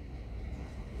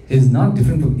 He is not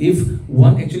different from, if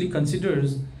one actually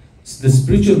considers the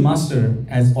spiritual master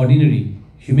as ordinary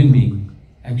human being,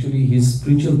 actually his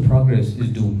spiritual progress is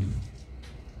doomed,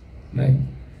 right?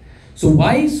 So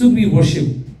why should we worship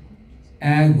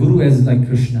a Guru as like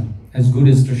Krishna, as good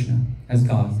as Krishna, as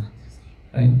God,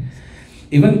 right?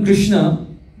 Even Krishna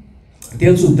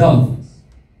tells Uddhav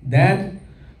that,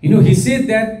 he said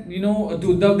that, to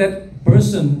Uddhav, that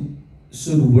person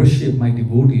should worship my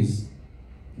devotees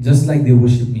just like they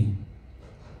worship me.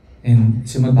 In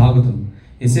Srimad Bhagavatam,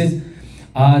 it says,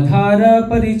 Adhara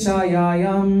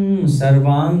parichayayam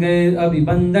sarvangair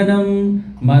abhibandanam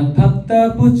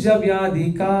madbhakta pujya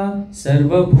vyadika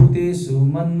sarva bhutesu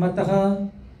manmataha.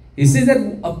 It says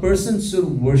that a person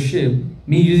should worship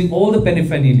me using all the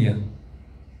paraphernalia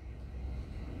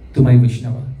to my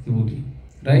Vaishnava devotee,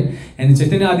 right? And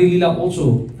Chaitanya Adi Leela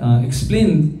also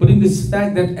explained, putting this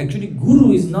fact that actually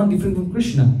Guru is not different from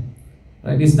Krishna,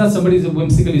 right? It's not somebody who's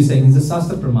whimsically saying, it's a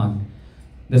Shastra Praman.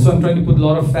 That's why I'm trying to put a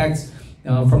lot of facts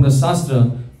from the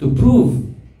Shastra to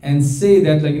prove and say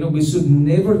that, we should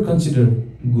never consider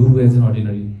Guru as an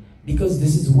ordinary, because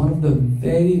this is one of the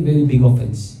very, very big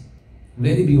offense.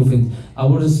 Very big offense.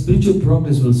 Our spiritual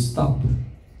progress will stop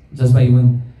just by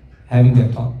even having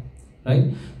that thought, right?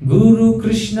 Guru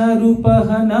Krishna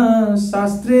Rupahana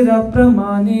Sastrera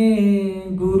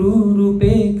Pramane Guru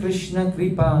Rupe Krishna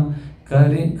Kripa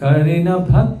Karena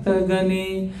Bhakta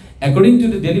Gane. According to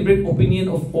the deliberate opinion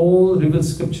of all revealed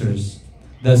scriptures,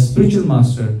 the spiritual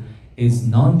master is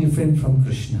non-different from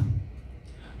Krishna.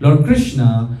 Lord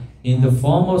Krishna, in the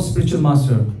form of spiritual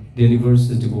master, delivers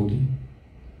his devotee.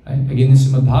 Right? Again in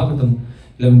Srimad Bhagavatam,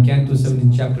 11 Canto,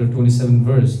 17 chapter, 27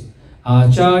 verse.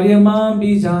 Acharya mam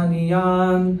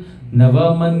bijaniyan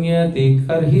navamanyate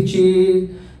karhichit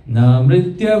na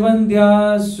mritya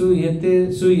vandya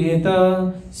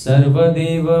suyeta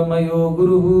sarvadeva mayo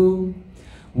guruhu.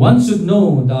 One should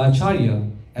know the Acharya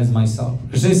as myself.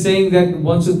 Krishna is saying that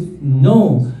one should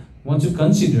know, one should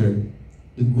consider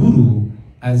the Guru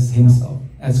as himself,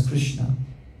 as Krishna,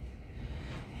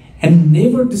 and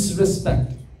never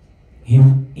disrespect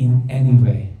him in any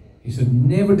way. You should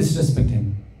never disrespect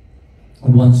him.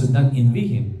 One should not envy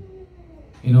him.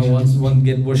 Once one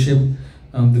get worship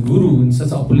the Guru in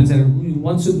such opulence, and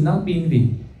one should not be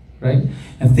envy, right?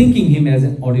 And thinking him as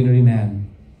an ordinary man.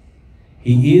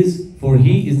 He is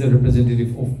the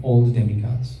representative of all the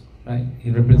demigods, right? He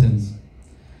represents.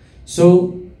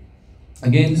 So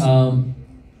again,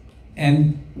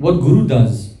 and what Guru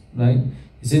does, right?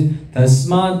 He said,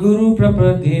 Tasmad Guru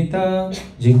Prapadeta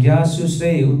Jigyasu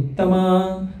Shrey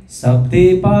Uttama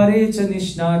Sabde Pare Cha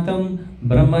Nishnatam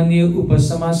Brahmanya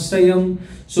Upasamasrayam.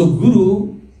 So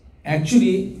Guru,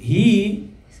 actually, he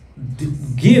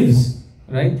gives,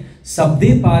 right?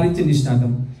 Sabde Pare Cha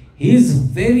Nishnatam. He is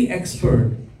very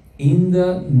expert in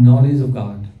the knowledge of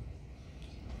God,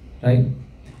 right?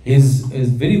 He is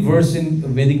very versed in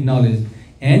Vedic knowledge,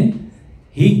 and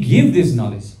he gives this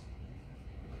knowledge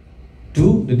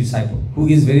to the disciple, who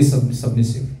is very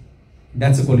submissive.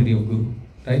 That's the quality of Guru,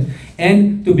 right?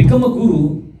 And to become a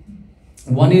Guru,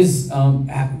 one is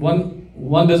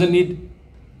one doesn't need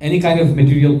any kind of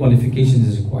material qualifications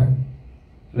is required,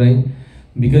 right?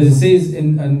 Because it says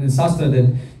in Shastra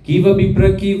that Kiva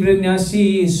Vipra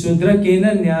Kivranyasi Sudra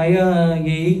Kena Nyaya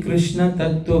Ye Krishna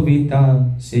Tattva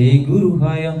Vita Se Guru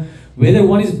Haya. Whether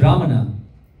one is Brahmana,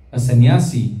 a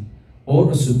sannyasi,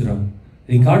 or a Sudra,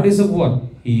 regardless of what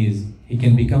he is, he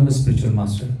can become a spiritual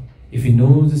master if he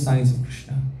knows the science of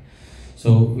Krishna.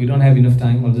 So we don't have enough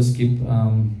time. I'll just keep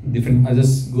different. I'll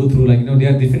just go through, like,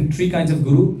 there are different three kinds of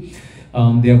guru.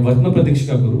 They are Vatma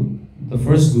Pratikshika Guru, the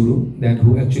first guru that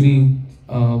who actually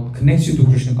connects you to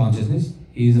Krishna consciousness.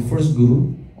 He is the first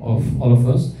guru of all of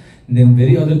us. And then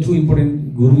very other two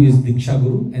important guru is Diksha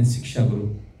Guru and Siksha Guru,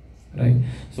 right?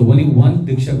 So only one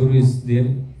Diksha Guru is there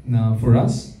for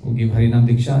us, who give Harinam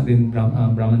Diksha, then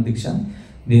Brahman Diksha.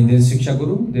 Then there is Siksha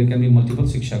Guru. There can be multiple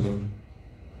Siksha Guru.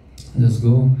 Let's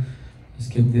go.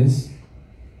 Skip this.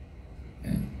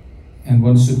 And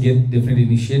one should get definitely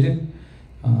initiated.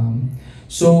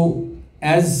 So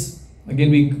as again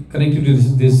we connect to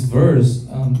this verse,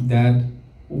 that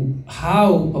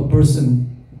how a person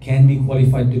can be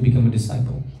qualified to become a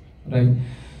disciple, right?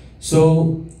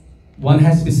 So one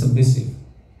has to be submissive,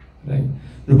 right?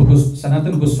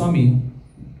 Sanatana Goswami,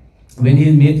 when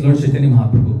he met Lord Chaitanya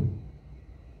Mahaprabhu,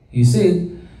 he said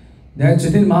that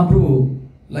Chaitanya Mahaprabhu,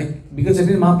 because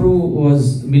Chaitanya Mahaprabhu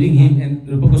was meeting him, and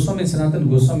Rupa Goswami and Sanatana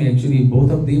Goswami, actually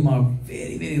both of them are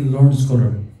very, very learned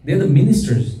scholar. They are the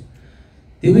ministers.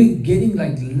 They were getting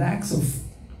like lakhs of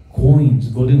coins,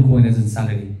 golden coin as in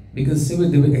salary, because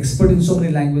they were expert in so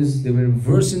many languages. They were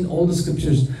versed in all the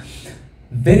scriptures,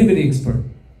 very, very expert.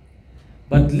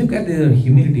 But look at their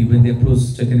humility when they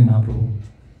approach Chaitanya Mahaprabhu.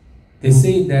 They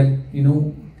say that,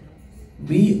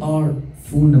 we are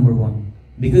fool number one.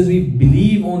 Because we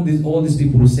believe on all these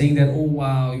people saying that, oh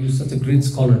wow, you're such a great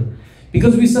scholar.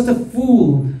 Because we're such a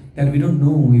fool that we don't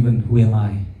know even who am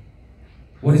I.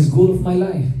 What is the goal of my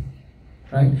life?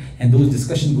 Right? And those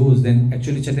discussion goes, then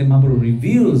actually Chaitanya Mahaprabhu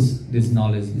reveals this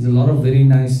knowledge. There's a lot of very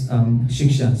nice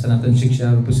Shiksha, Sanatana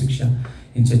Shiksha, Rupa Shiksha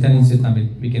in Chaitanya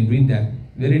Charitamrita. We can read that.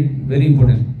 Very, very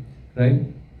important. Right?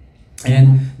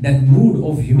 And that mood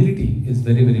of humility is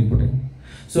very, very important.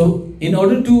 So, in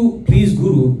order to please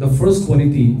Guru, the first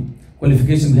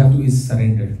qualification we have to is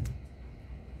surrender.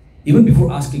 Even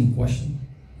before asking question,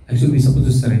 actually we're supposed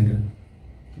to surrender,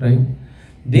 right?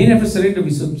 Then after surrender,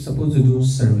 we're supposed to do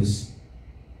service.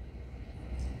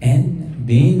 And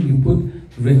then you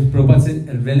put, Prabhupada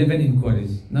said, relevant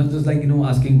inquiries. Not just like,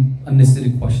 asking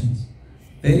unnecessary questions.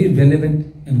 Very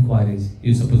relevant inquiries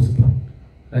you're supposed to put,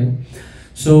 right?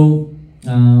 So,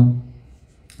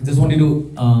 just wanted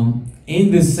to in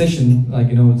this session,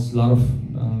 it's a lot of,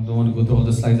 don't want to go through all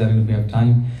the slides, I don't know if we have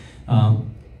time.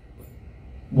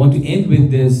 Want to end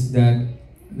with this, that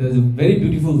there's a very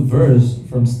beautiful verse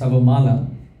from Stavamala.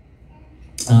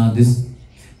 This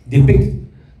depict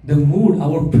the mood,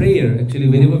 our prayer. Actually,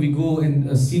 whenever we go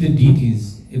and see the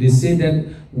deities, it is said that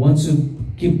one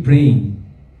should keep praying,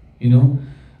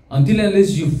 until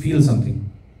unless you feel something,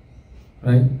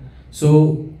 right?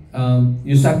 So,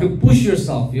 you start to push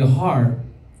yourself, your heart,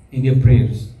 in your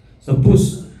prayers. So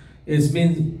push, it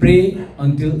means pray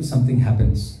until something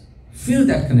happens. Feel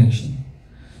that connection.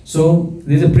 So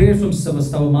there's a prayer from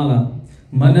Stavamala.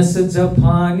 Manasa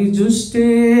japani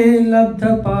juste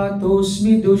labdha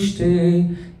patosmi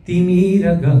dushte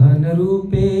timira gahana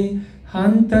rupe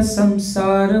hanta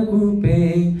samsara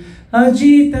gupe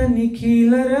ajita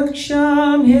nikhila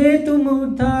raksham hetu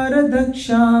mudhara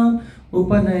daksham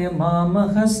upanaya mama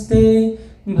haste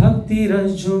Bhakti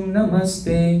Rajum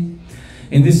Namaste.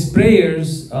 In these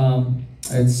prayers,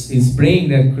 it's praying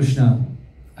that Krishna,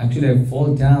 actually I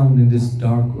fall down in this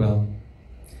dark well.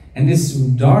 And this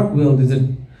dark well, there's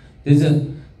a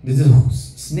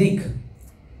snake,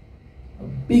 a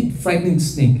big frightening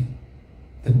snake.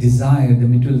 The desire, the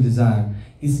material desire,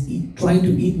 is trying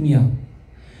to eat me up.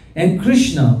 And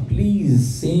Krishna, please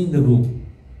send the rope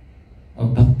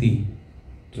of bhakti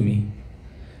to me.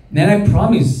 Then I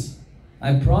promise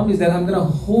that I'm going to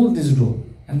hold this rope.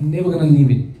 I'm never going to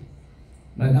leave it.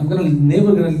 Right? I'm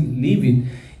never going to leave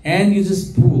it. And you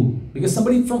just pull. Because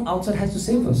somebody from outside has to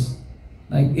save us.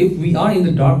 Like if we are in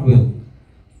the dark well,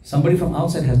 somebody from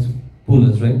outside has to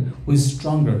pull us, right? Who is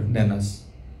stronger than us.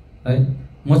 Right?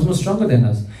 Much more stronger than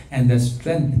us. And that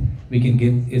strength we can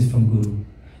get is from Guru.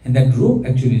 And that rope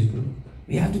actually is Guru.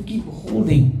 We have to keep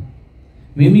holding.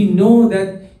 When we know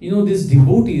that, these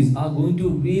devotees are going to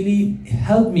really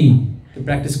help me to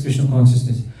practice Krishna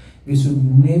consciousness, we should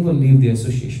never leave the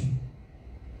association.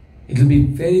 It will be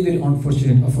very, very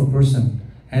unfortunate of a person.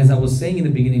 As I was saying in the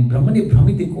beginning,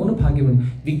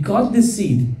 we got this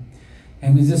seed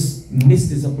and we just missed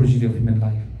this opportunity of human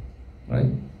life.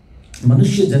 Right?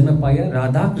 Manushya janma paya,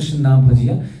 Radha Krishna naam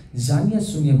bhajiya, janya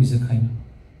sunya bisakhaina.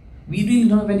 We really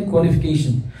don't have any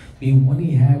qualification. We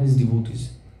only have his devotees.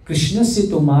 Krishna se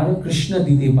tomara, Krishna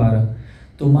dide para,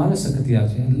 tomara sakati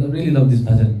aaj. I really love this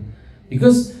bhajan.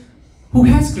 Because who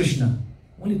has Krishna?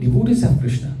 Only devotees have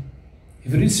Krishna.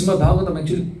 If you read Bhagavad-Gita,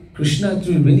 actually Krishna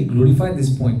actually really glorified this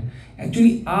point.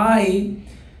 Actually, I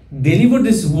delivered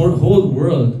this whole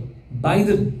world by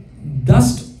the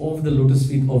dust of the lotus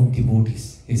feet of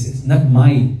devotees. He says, not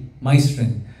my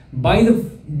strength. By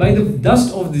the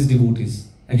dust of these devotees,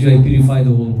 actually I purify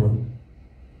the whole world.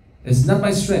 It's not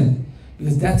my strength,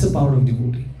 because that's the power of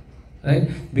devotee, right?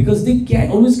 Because they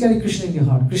always carry Krishna in their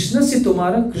heart. Krishna se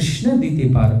tomara, Krishna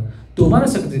dite para. Tomara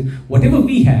sakti. Whatever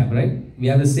we have, right? We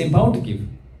have the same power to give.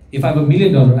 If I have $1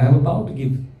 million, I have a power to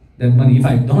give that money. If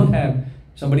I don't have,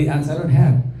 somebody asks, I don't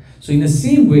have. So in the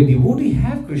same way, devotees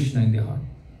have Krishna in their heart,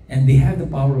 and they have the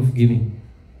power of giving.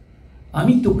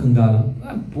 Amito Kangala,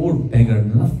 I'm a poor beggar,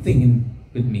 nothing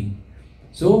with me.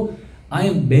 So I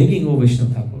am begging, O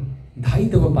Vaishnava Thakur,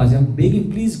 Dhaitava Paja, I'm begging,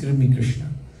 please give me Krishna.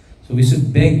 So we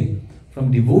should beg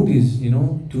from devotees,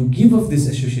 to give of this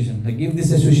association, like give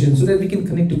this association so that we can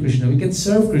connect to Krishna, we can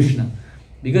serve Krishna.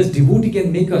 Because devotee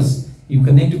can make us, you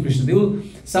connect to Krishna. They will,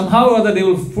 somehow or other, they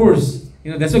will force,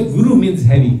 that's what Guru means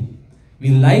heavy. We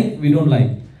like, we don't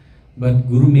like, but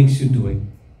Guru makes you do it.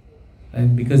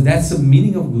 Right? Because that's the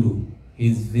meaning of Guru. He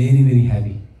is very, very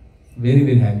heavy. Very,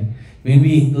 very heavy. When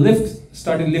we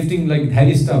started lifting like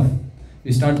heavy stuff,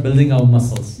 we start building our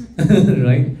muscles,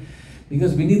 right?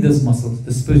 Because we need those muscles,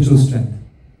 the spiritual strength.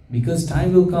 Because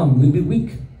time will come, we'll be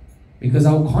weak. Because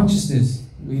our consciousness,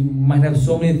 we might have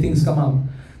so many things come out.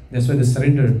 That's why the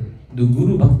surrender, the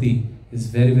Guru Bhakti is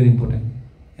very, very important.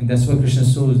 And that's why Krishna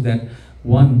shows that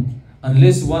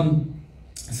unless one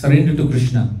surrender to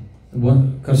Krishna,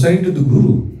 surrender to the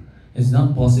Guru, it's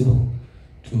not possible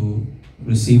to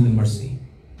receive the mercy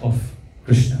of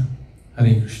Krishna.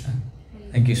 Hare Krishna.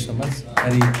 Thank you so much.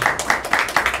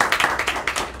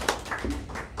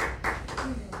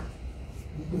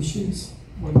 Questions?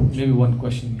 Maybe one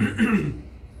question.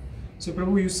 So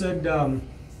Prabhu, you said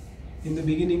in the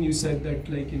beginning, you said that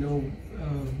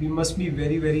we must be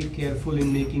very, very careful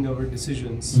in making our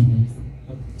decisions.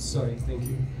 Sorry, thank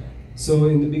you. So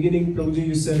in the beginning, Prabhuji,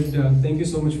 you said, thank you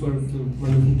so much for the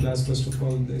wonderful class. First of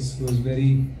all, this was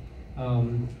very,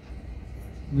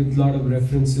 with a lot of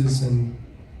references and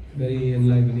very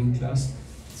enlivening class.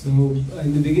 So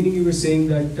in the beginning, you were saying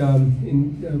that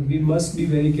we must be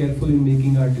very careful in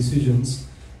making our decisions.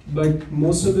 But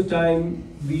most of the time,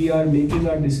 we are making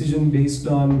our decision based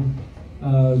on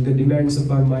the demands of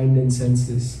our mind and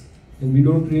senses. And we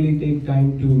don't really take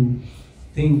time to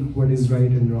think what is right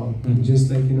and wrong. Just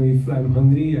like, if I'm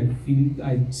hungry,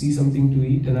 I see something to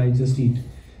eat and I just eat.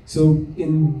 So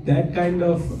in that kind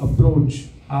of approach,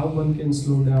 how one can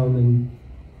slow down and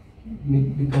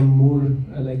become more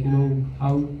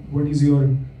what is your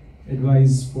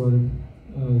advice for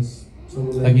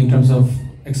someone like in terms of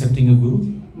accepting a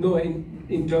guru? No,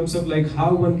 in terms of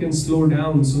how one can slow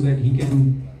down so that he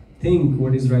can think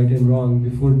what is right and wrong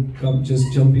before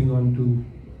just jumping onto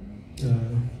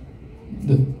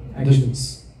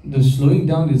actions. The slowing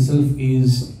down itself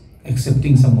is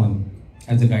accepting someone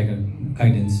as a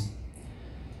guidance.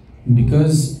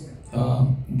 Because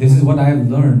this is what I have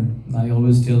learned. I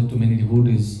always tell to many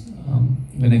devotees,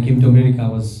 when I came to America,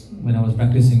 when I was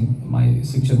practicing, my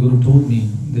Siksha Guru told me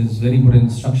this very important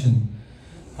instruction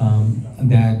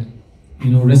that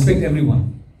respect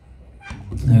everyone.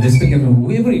 Respect everyone,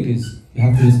 whoever it is, you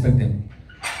have to respect them.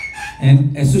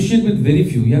 And associate with very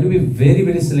few. You have to be very,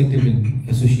 very selective in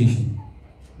association.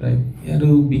 Right? You have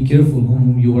to be careful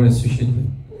whom you are associated with.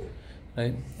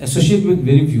 Right? Associate with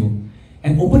very few.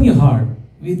 And open your heart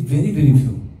with very, very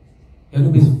few. You have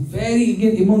to be very,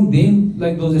 again, among them,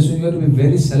 like those associates, you have to be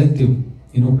very selective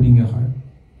in opening your heart.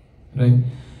 Right?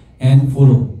 And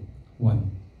follow one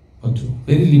or two.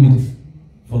 Very limited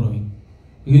following.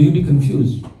 Because you'll be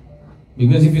confused.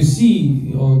 Because if you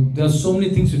see, there are so many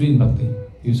things to do in Bhakti.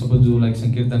 You're supposed to do like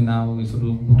Sankirtan now, you're supposed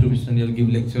to do you'll give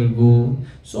lecture, go,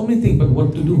 so many things, but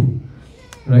what to do,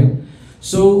 right?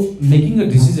 So making a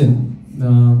decision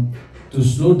to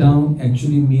slow down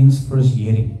actually means first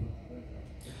hearing.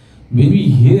 When we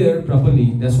hear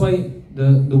properly, that's why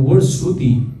the word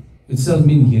Shruti itself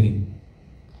means hearing,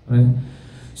 right?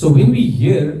 So when we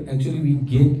hear, actually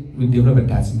we develop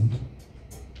attachment.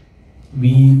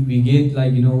 We get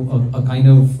like, a kind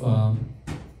of,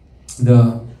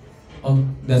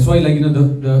 that's why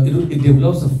it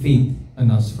develops a faith in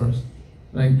us first,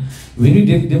 right? When we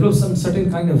develop some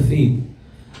certain kind of faith,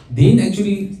 then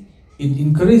actually it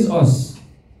encourages us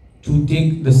to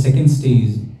take the second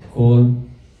stage called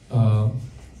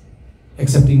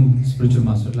accepting spiritual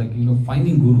master, like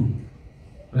finding Guru,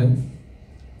 right?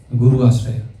 Guru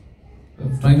Ashraya.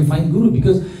 Trying to find Guru,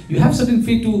 because you have certain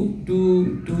faith to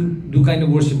do kind of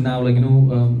worship now, like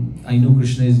I know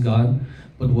Krishna is God,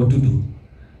 but what to do?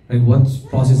 Right? What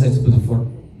process I supposed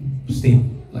to stay?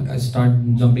 like I start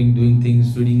jumping, doing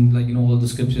things, reading like all the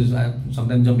scriptures. I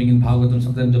sometimes jumping in Bhagavatam,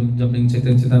 sometimes jumping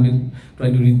Chaitanya Charitamrita,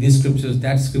 trying to read these scriptures,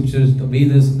 that scriptures, the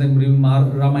Vedas, sometimes reading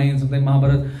Ramayana, sometimes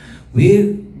Mahabharata.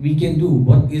 Where we can do,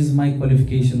 what is my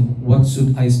qualification? What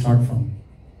should I start from?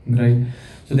 Right?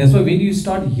 So that's why when you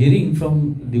start hearing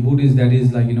from devotees that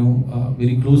is like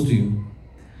very close to you,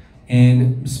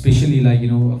 and especially like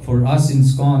for us in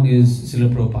ISKCON is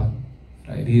Srila Prabhupada.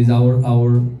 Right? He is our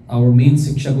main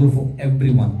Siksha Guru for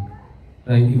everyone.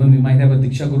 Right? Even we might have a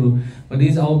Diksha Guru, but he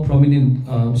is our prominent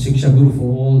Siksha Guru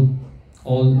for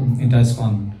all entire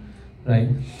ISKCON. Right?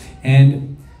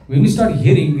 And when we start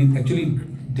hearing, we actually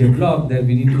develop that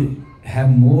we need to have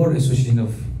more association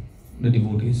of the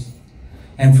devotees.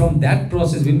 And from that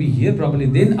process, when we hear properly,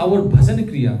 then our bhajan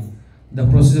kriya, the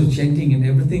process of chanting and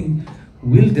everything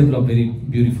will develop very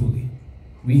beautifully.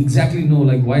 We exactly know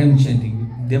like why I'm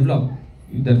chanting, we develop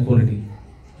that quality,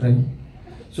 right?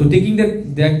 So taking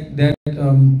that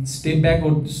step back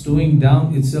or slowing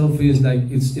down itself is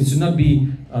like it should not be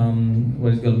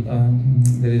what is called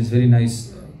there is very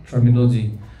nice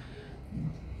terminology.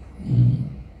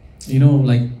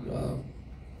 Like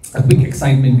a quick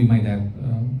excitement we might have.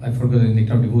 I forgot the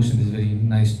nectar of devotion is a very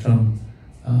nice term.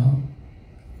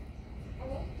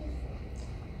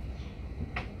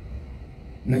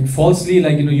 Like falsely,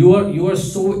 like you are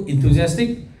so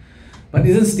enthusiastic, but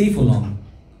it doesn't stay for long,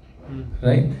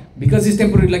 right? Because it's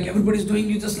temporary. Like everybody's doing,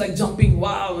 you just like jumping.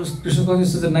 Wow, Krishna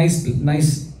consciousness is a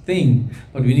nice thing.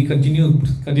 But when you continue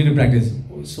practice,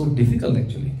 it's so difficult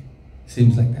actually.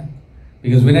 Seems like that.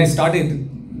 Because when I started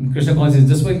Krishna consciousness,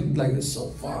 just went like this, so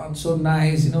fun, so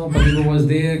nice. Prabhupada was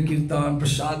there, kirtan,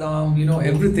 prasadam,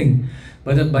 everything.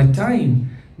 But by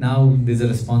time now, there's a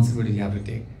responsibility you have to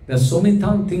take. There's so many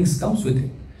things comes with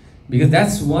it, because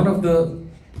that's one of the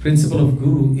principle of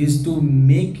Guru is to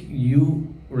make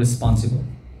you responsible,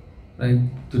 right?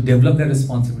 To develop that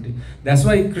responsibility. That's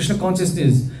why Krishna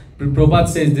consciousness, Prabhupada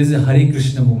says, this is a Hare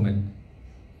Krishna movement.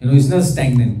 It's not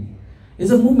stagnant.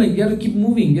 It's a movement. You have to keep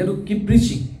moving. You have to keep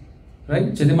preaching, right?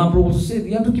 Chaitanya Mahaprabhu also said,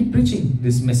 you have to keep preaching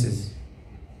this message,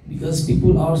 because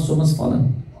people are so much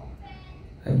fallen.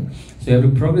 Right? So you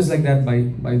have to progress like that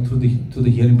by through the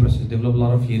hearing process. Develop a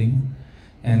lot of hearing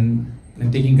and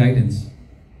taking guidance.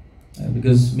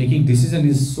 Because making decision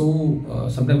is so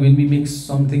sometimes when we make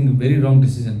something very wrong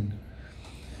decision,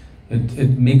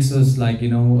 it makes us like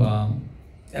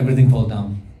everything fall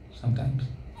down. Sometimes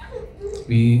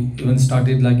we even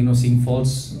started like seeing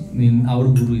faults in our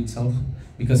guru itself,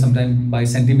 because sometimes by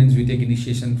sentiments we take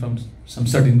initiation from some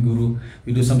certain guru.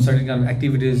 We do some certain kind of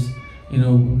activities,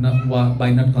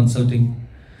 by not consulting.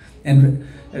 And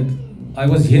I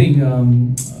was hearing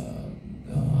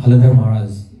Haladhar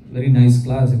Maharaj, very nice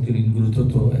class actually in Guru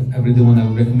Tattva. Everyone I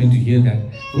would recommend to hear that.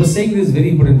 He was saying this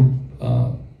very important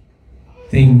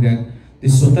thing, that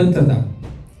this Swatantrata,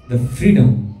 the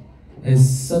freedom,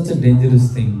 is such a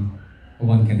dangerous thing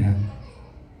one can have.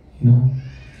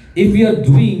 If we are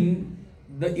doing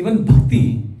the even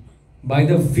bhakti by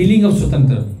the feeling of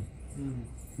Swatantra,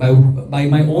 by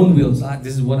my own wills,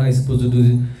 this is what I supposed to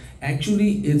do.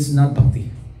 Actually, it's not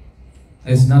bhakti.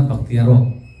 It's not bhakti at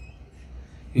all.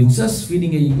 You're just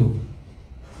feeding an ego.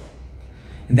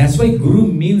 And that's why Guru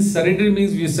means surrender,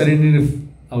 means we surrender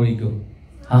our ego.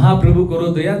 Aha Prabhu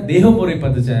karo daya, deho more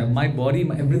padachaya. My body,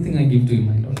 everything I give to you,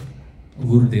 my Lord.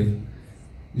 Guru Dev.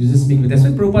 You just make me. That's why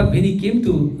Prabhupada, when he came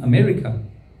to America,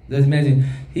 just imagine,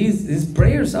 his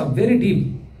prayers are very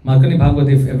deep. Markani Bhagavad,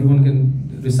 if everyone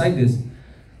can recite this.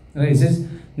 Right? He says,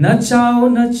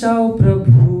 Nachao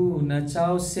Prabhu,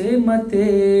 nachao se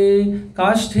mate,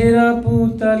 Kashthera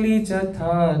putali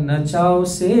jatha, nachao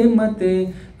se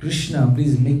mate. Krishna,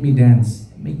 please make me dance.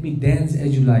 Make me dance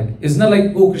as you like. It's not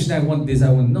like, oh Krishna, I want this, I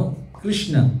want. No.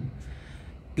 Krishna,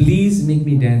 please make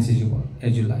me dance as you want,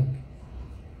 as you like.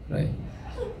 Right?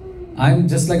 I'm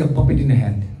just like a puppet in your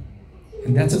hand.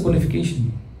 And that's a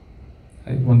qualification.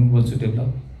 Right? One wants to develop.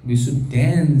 We should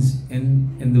dance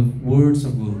in the words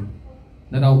of Guru,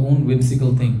 not our own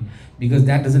whimsical thing, because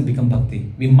that doesn't become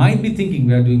bhakti. We might be thinking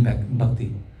we are doing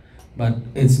bhakti, but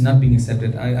it's not being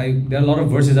accepted. There are a lot of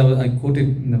verses I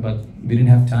quoted, but we didn't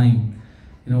have time.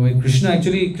 Krishna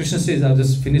says, I'll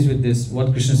just finish with this,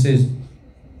 what Krishna says,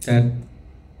 that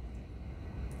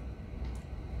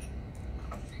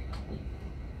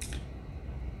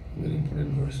very important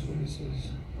verse, what he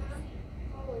says.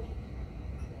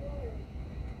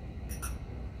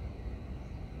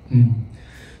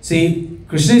 See,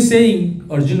 Krishna is saying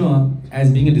Arjuna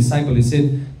as being a disciple. He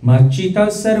said, Marchita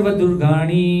sarva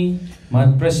durgani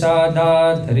mad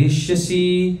prasada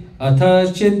dharishyasi atha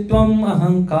chitvam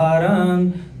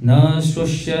ahankaran na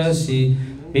shushyasi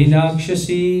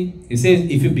Vinakshasi. He says,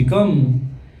 if you become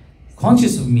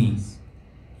conscious of me,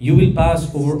 you will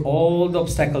pass over all the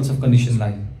obstacles of conditioned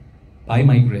life by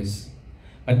my grace.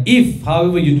 But if,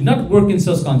 however, you do not work in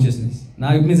self-consciousness,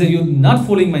 now it means that you're not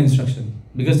following my instruction.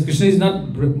 Because Krishna is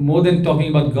not more than talking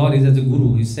about God, is as a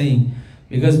guru. He's saying,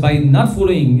 because by not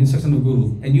following instruction of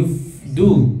guru, and you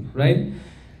do, right?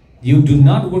 You do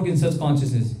not work in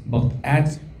self-consciousness, but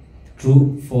act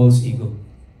true false ego.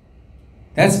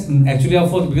 That's actually our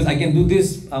fault, because I can do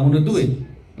this, I want to do it.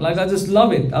 Like I just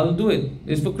love it, I'll do it.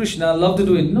 It's for Krishna, I love to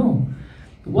do it. No.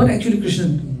 What actually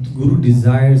Krishna, Guru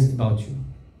desires about you,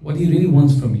 what he really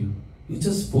wants from you, you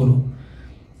just follow,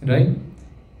 right?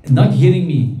 And not hearing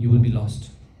me, you will be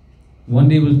lost. One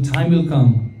day time will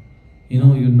come, you're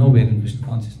nowhere in Krishna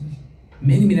consciousness.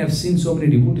 Many, I've seen so many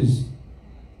devotees.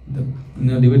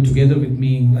 They were together with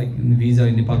me, like in Visa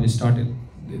in Nepal we started.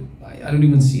 I don't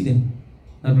even see them,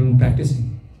 not even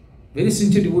practicing. Very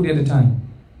sincere devotee at a time,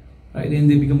 right? And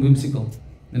they become whimsical.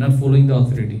 They're not following the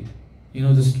authority.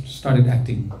 Just started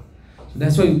acting. So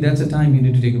that's why that's a time you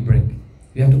need to take a break.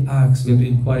 We have to ask, we have to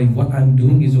inquire, what I'm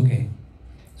doing is okay.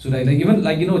 So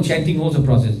chanting also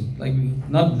process. Like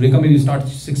not recommend you start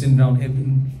 16 round,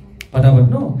 but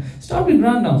no. Start with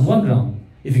one round.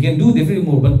 If you can do definitely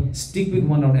more, but stick with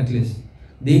 1 round at least.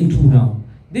 Then 2 rounds.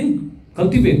 Then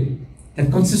cultivate.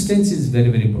 That consistency is very,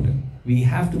 very important. We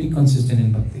have to be consistent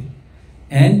in bhakti.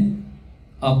 And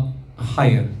up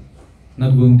higher,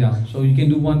 not going down. So you can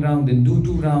do 1 round, then do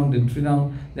 2 rounds, then 3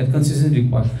 rounds. That consistency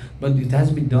required. But it has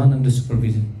to be done under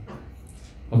supervision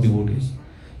of devotees.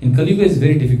 In Kali Yuga is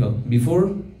very difficult.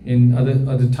 Before, in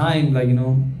other time,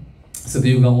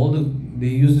 Satyayuga, they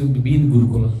used to be in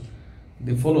Gurukula.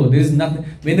 They follow. There is nothing.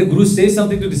 When the Guru says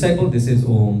something to disciple, they says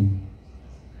Om.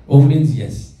 Om means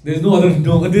yes. There is no other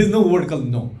no. There is no word called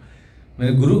no. When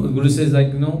a Guru says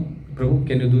Prabhu,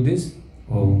 can you do this?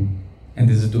 Om. And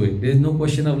this is do it. There is no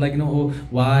question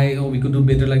of why, we could do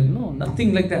better. No,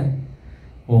 nothing like that.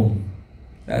 Om.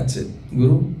 That's it.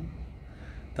 Guru,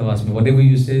 Tavasmi. Whatever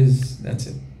you say, that's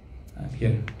it. I'm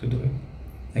here to do it.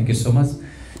 Thank you so much.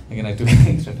 Again, I took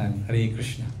extra time. Hare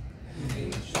Krishna.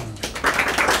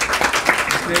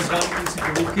 Praise Ram Tulasi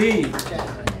Prabhu ki.